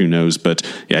heavier, who knows. But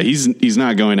yeah, he's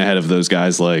not going ahead of those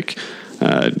guys like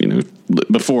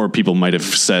before people might have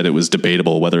said it was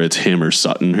debatable whether it's him or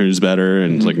Sutton who's better,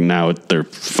 and like now they're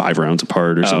 5 rounds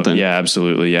apart or something. Yeah,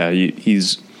 absolutely.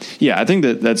 Yeah, I think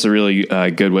that's a really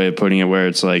good way of putting it, where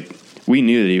it's like, we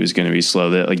knew that he was going to be slow.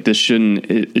 That like this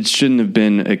shouldn't have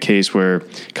been a case where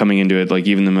coming into it, like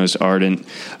even the most ardent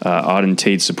Auden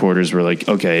Tate supporters were like,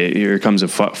 okay, here comes a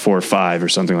 4.5 or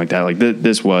something like that. Like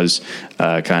this was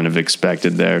kind of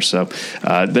expected there. So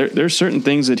there's certain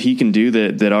things that he can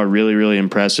do that are really, really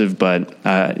impressive. But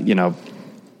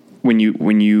when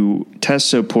you test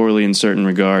so poorly in certain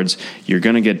regards, you're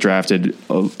going to get drafted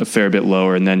a fair bit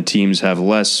lower, and then teams have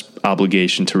less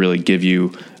obligation to really give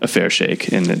you a fair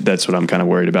shake, and that's what I'm kind of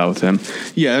worried about with him.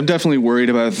 Yeah, I'm definitely worried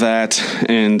about that,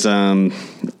 and I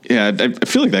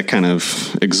feel like that kind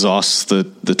of exhausts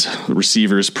the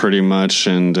receivers pretty much,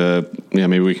 and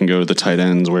maybe we can go to the tight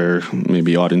ends where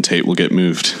maybe Auden Tate will get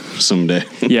moved someday.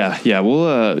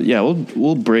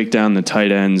 We'll break down the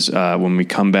tight ends when we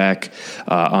come back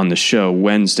on the show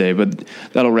Wednesday, but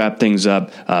that'll wrap things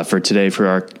up for today for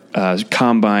our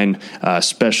Combine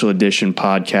special edition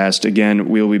podcast. Again,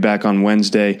 we'll be back on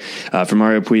Wednesday. For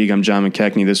Mario Puig, I'm John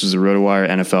McKechnie. This is the RotoWire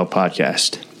NFL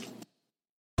podcast.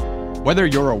 Whether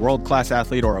you're a world-class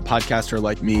athlete or a podcaster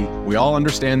like me, we all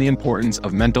understand the importance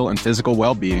of mental and physical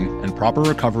well-being and proper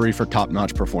recovery for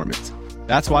top-notch performance.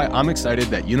 That's why I'm excited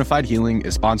that Unified Healing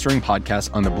is sponsoring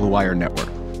podcasts on the Blue Wire Network.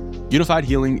 Unified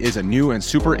Healing is a new and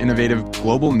super innovative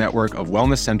global network of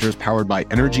wellness centers powered by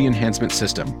Energy Enhancement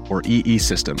System, or EE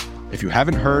System. If you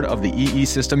haven't heard of the EE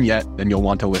System yet, then you'll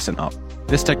want to listen up.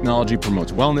 This technology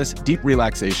promotes wellness, deep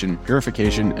relaxation,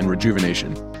 purification, and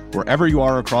rejuvenation. Wherever you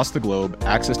are across the globe,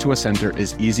 access to a center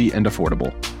is easy and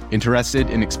affordable. Interested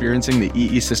in experiencing the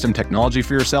EE System technology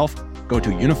for yourself? Go to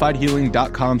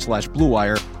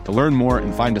unifiedhealing.com/bluewire to learn more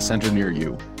and find a center near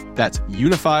you. That's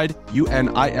unified,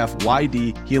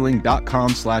 UNIFYD,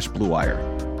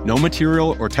 healing.com/bluewire. No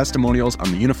material or testimonials on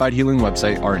the Unified Healing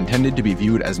website are intended to be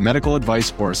viewed as medical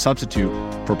advice or a substitute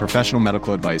for professional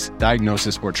medical advice,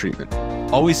 diagnosis, or treatment.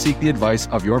 Always seek the advice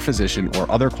of your physician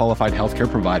or other qualified healthcare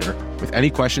provider with any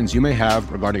questions you may have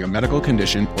regarding a medical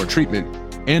condition or treatment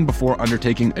and before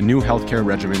undertaking a new healthcare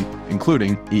regimen,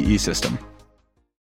 including EE System.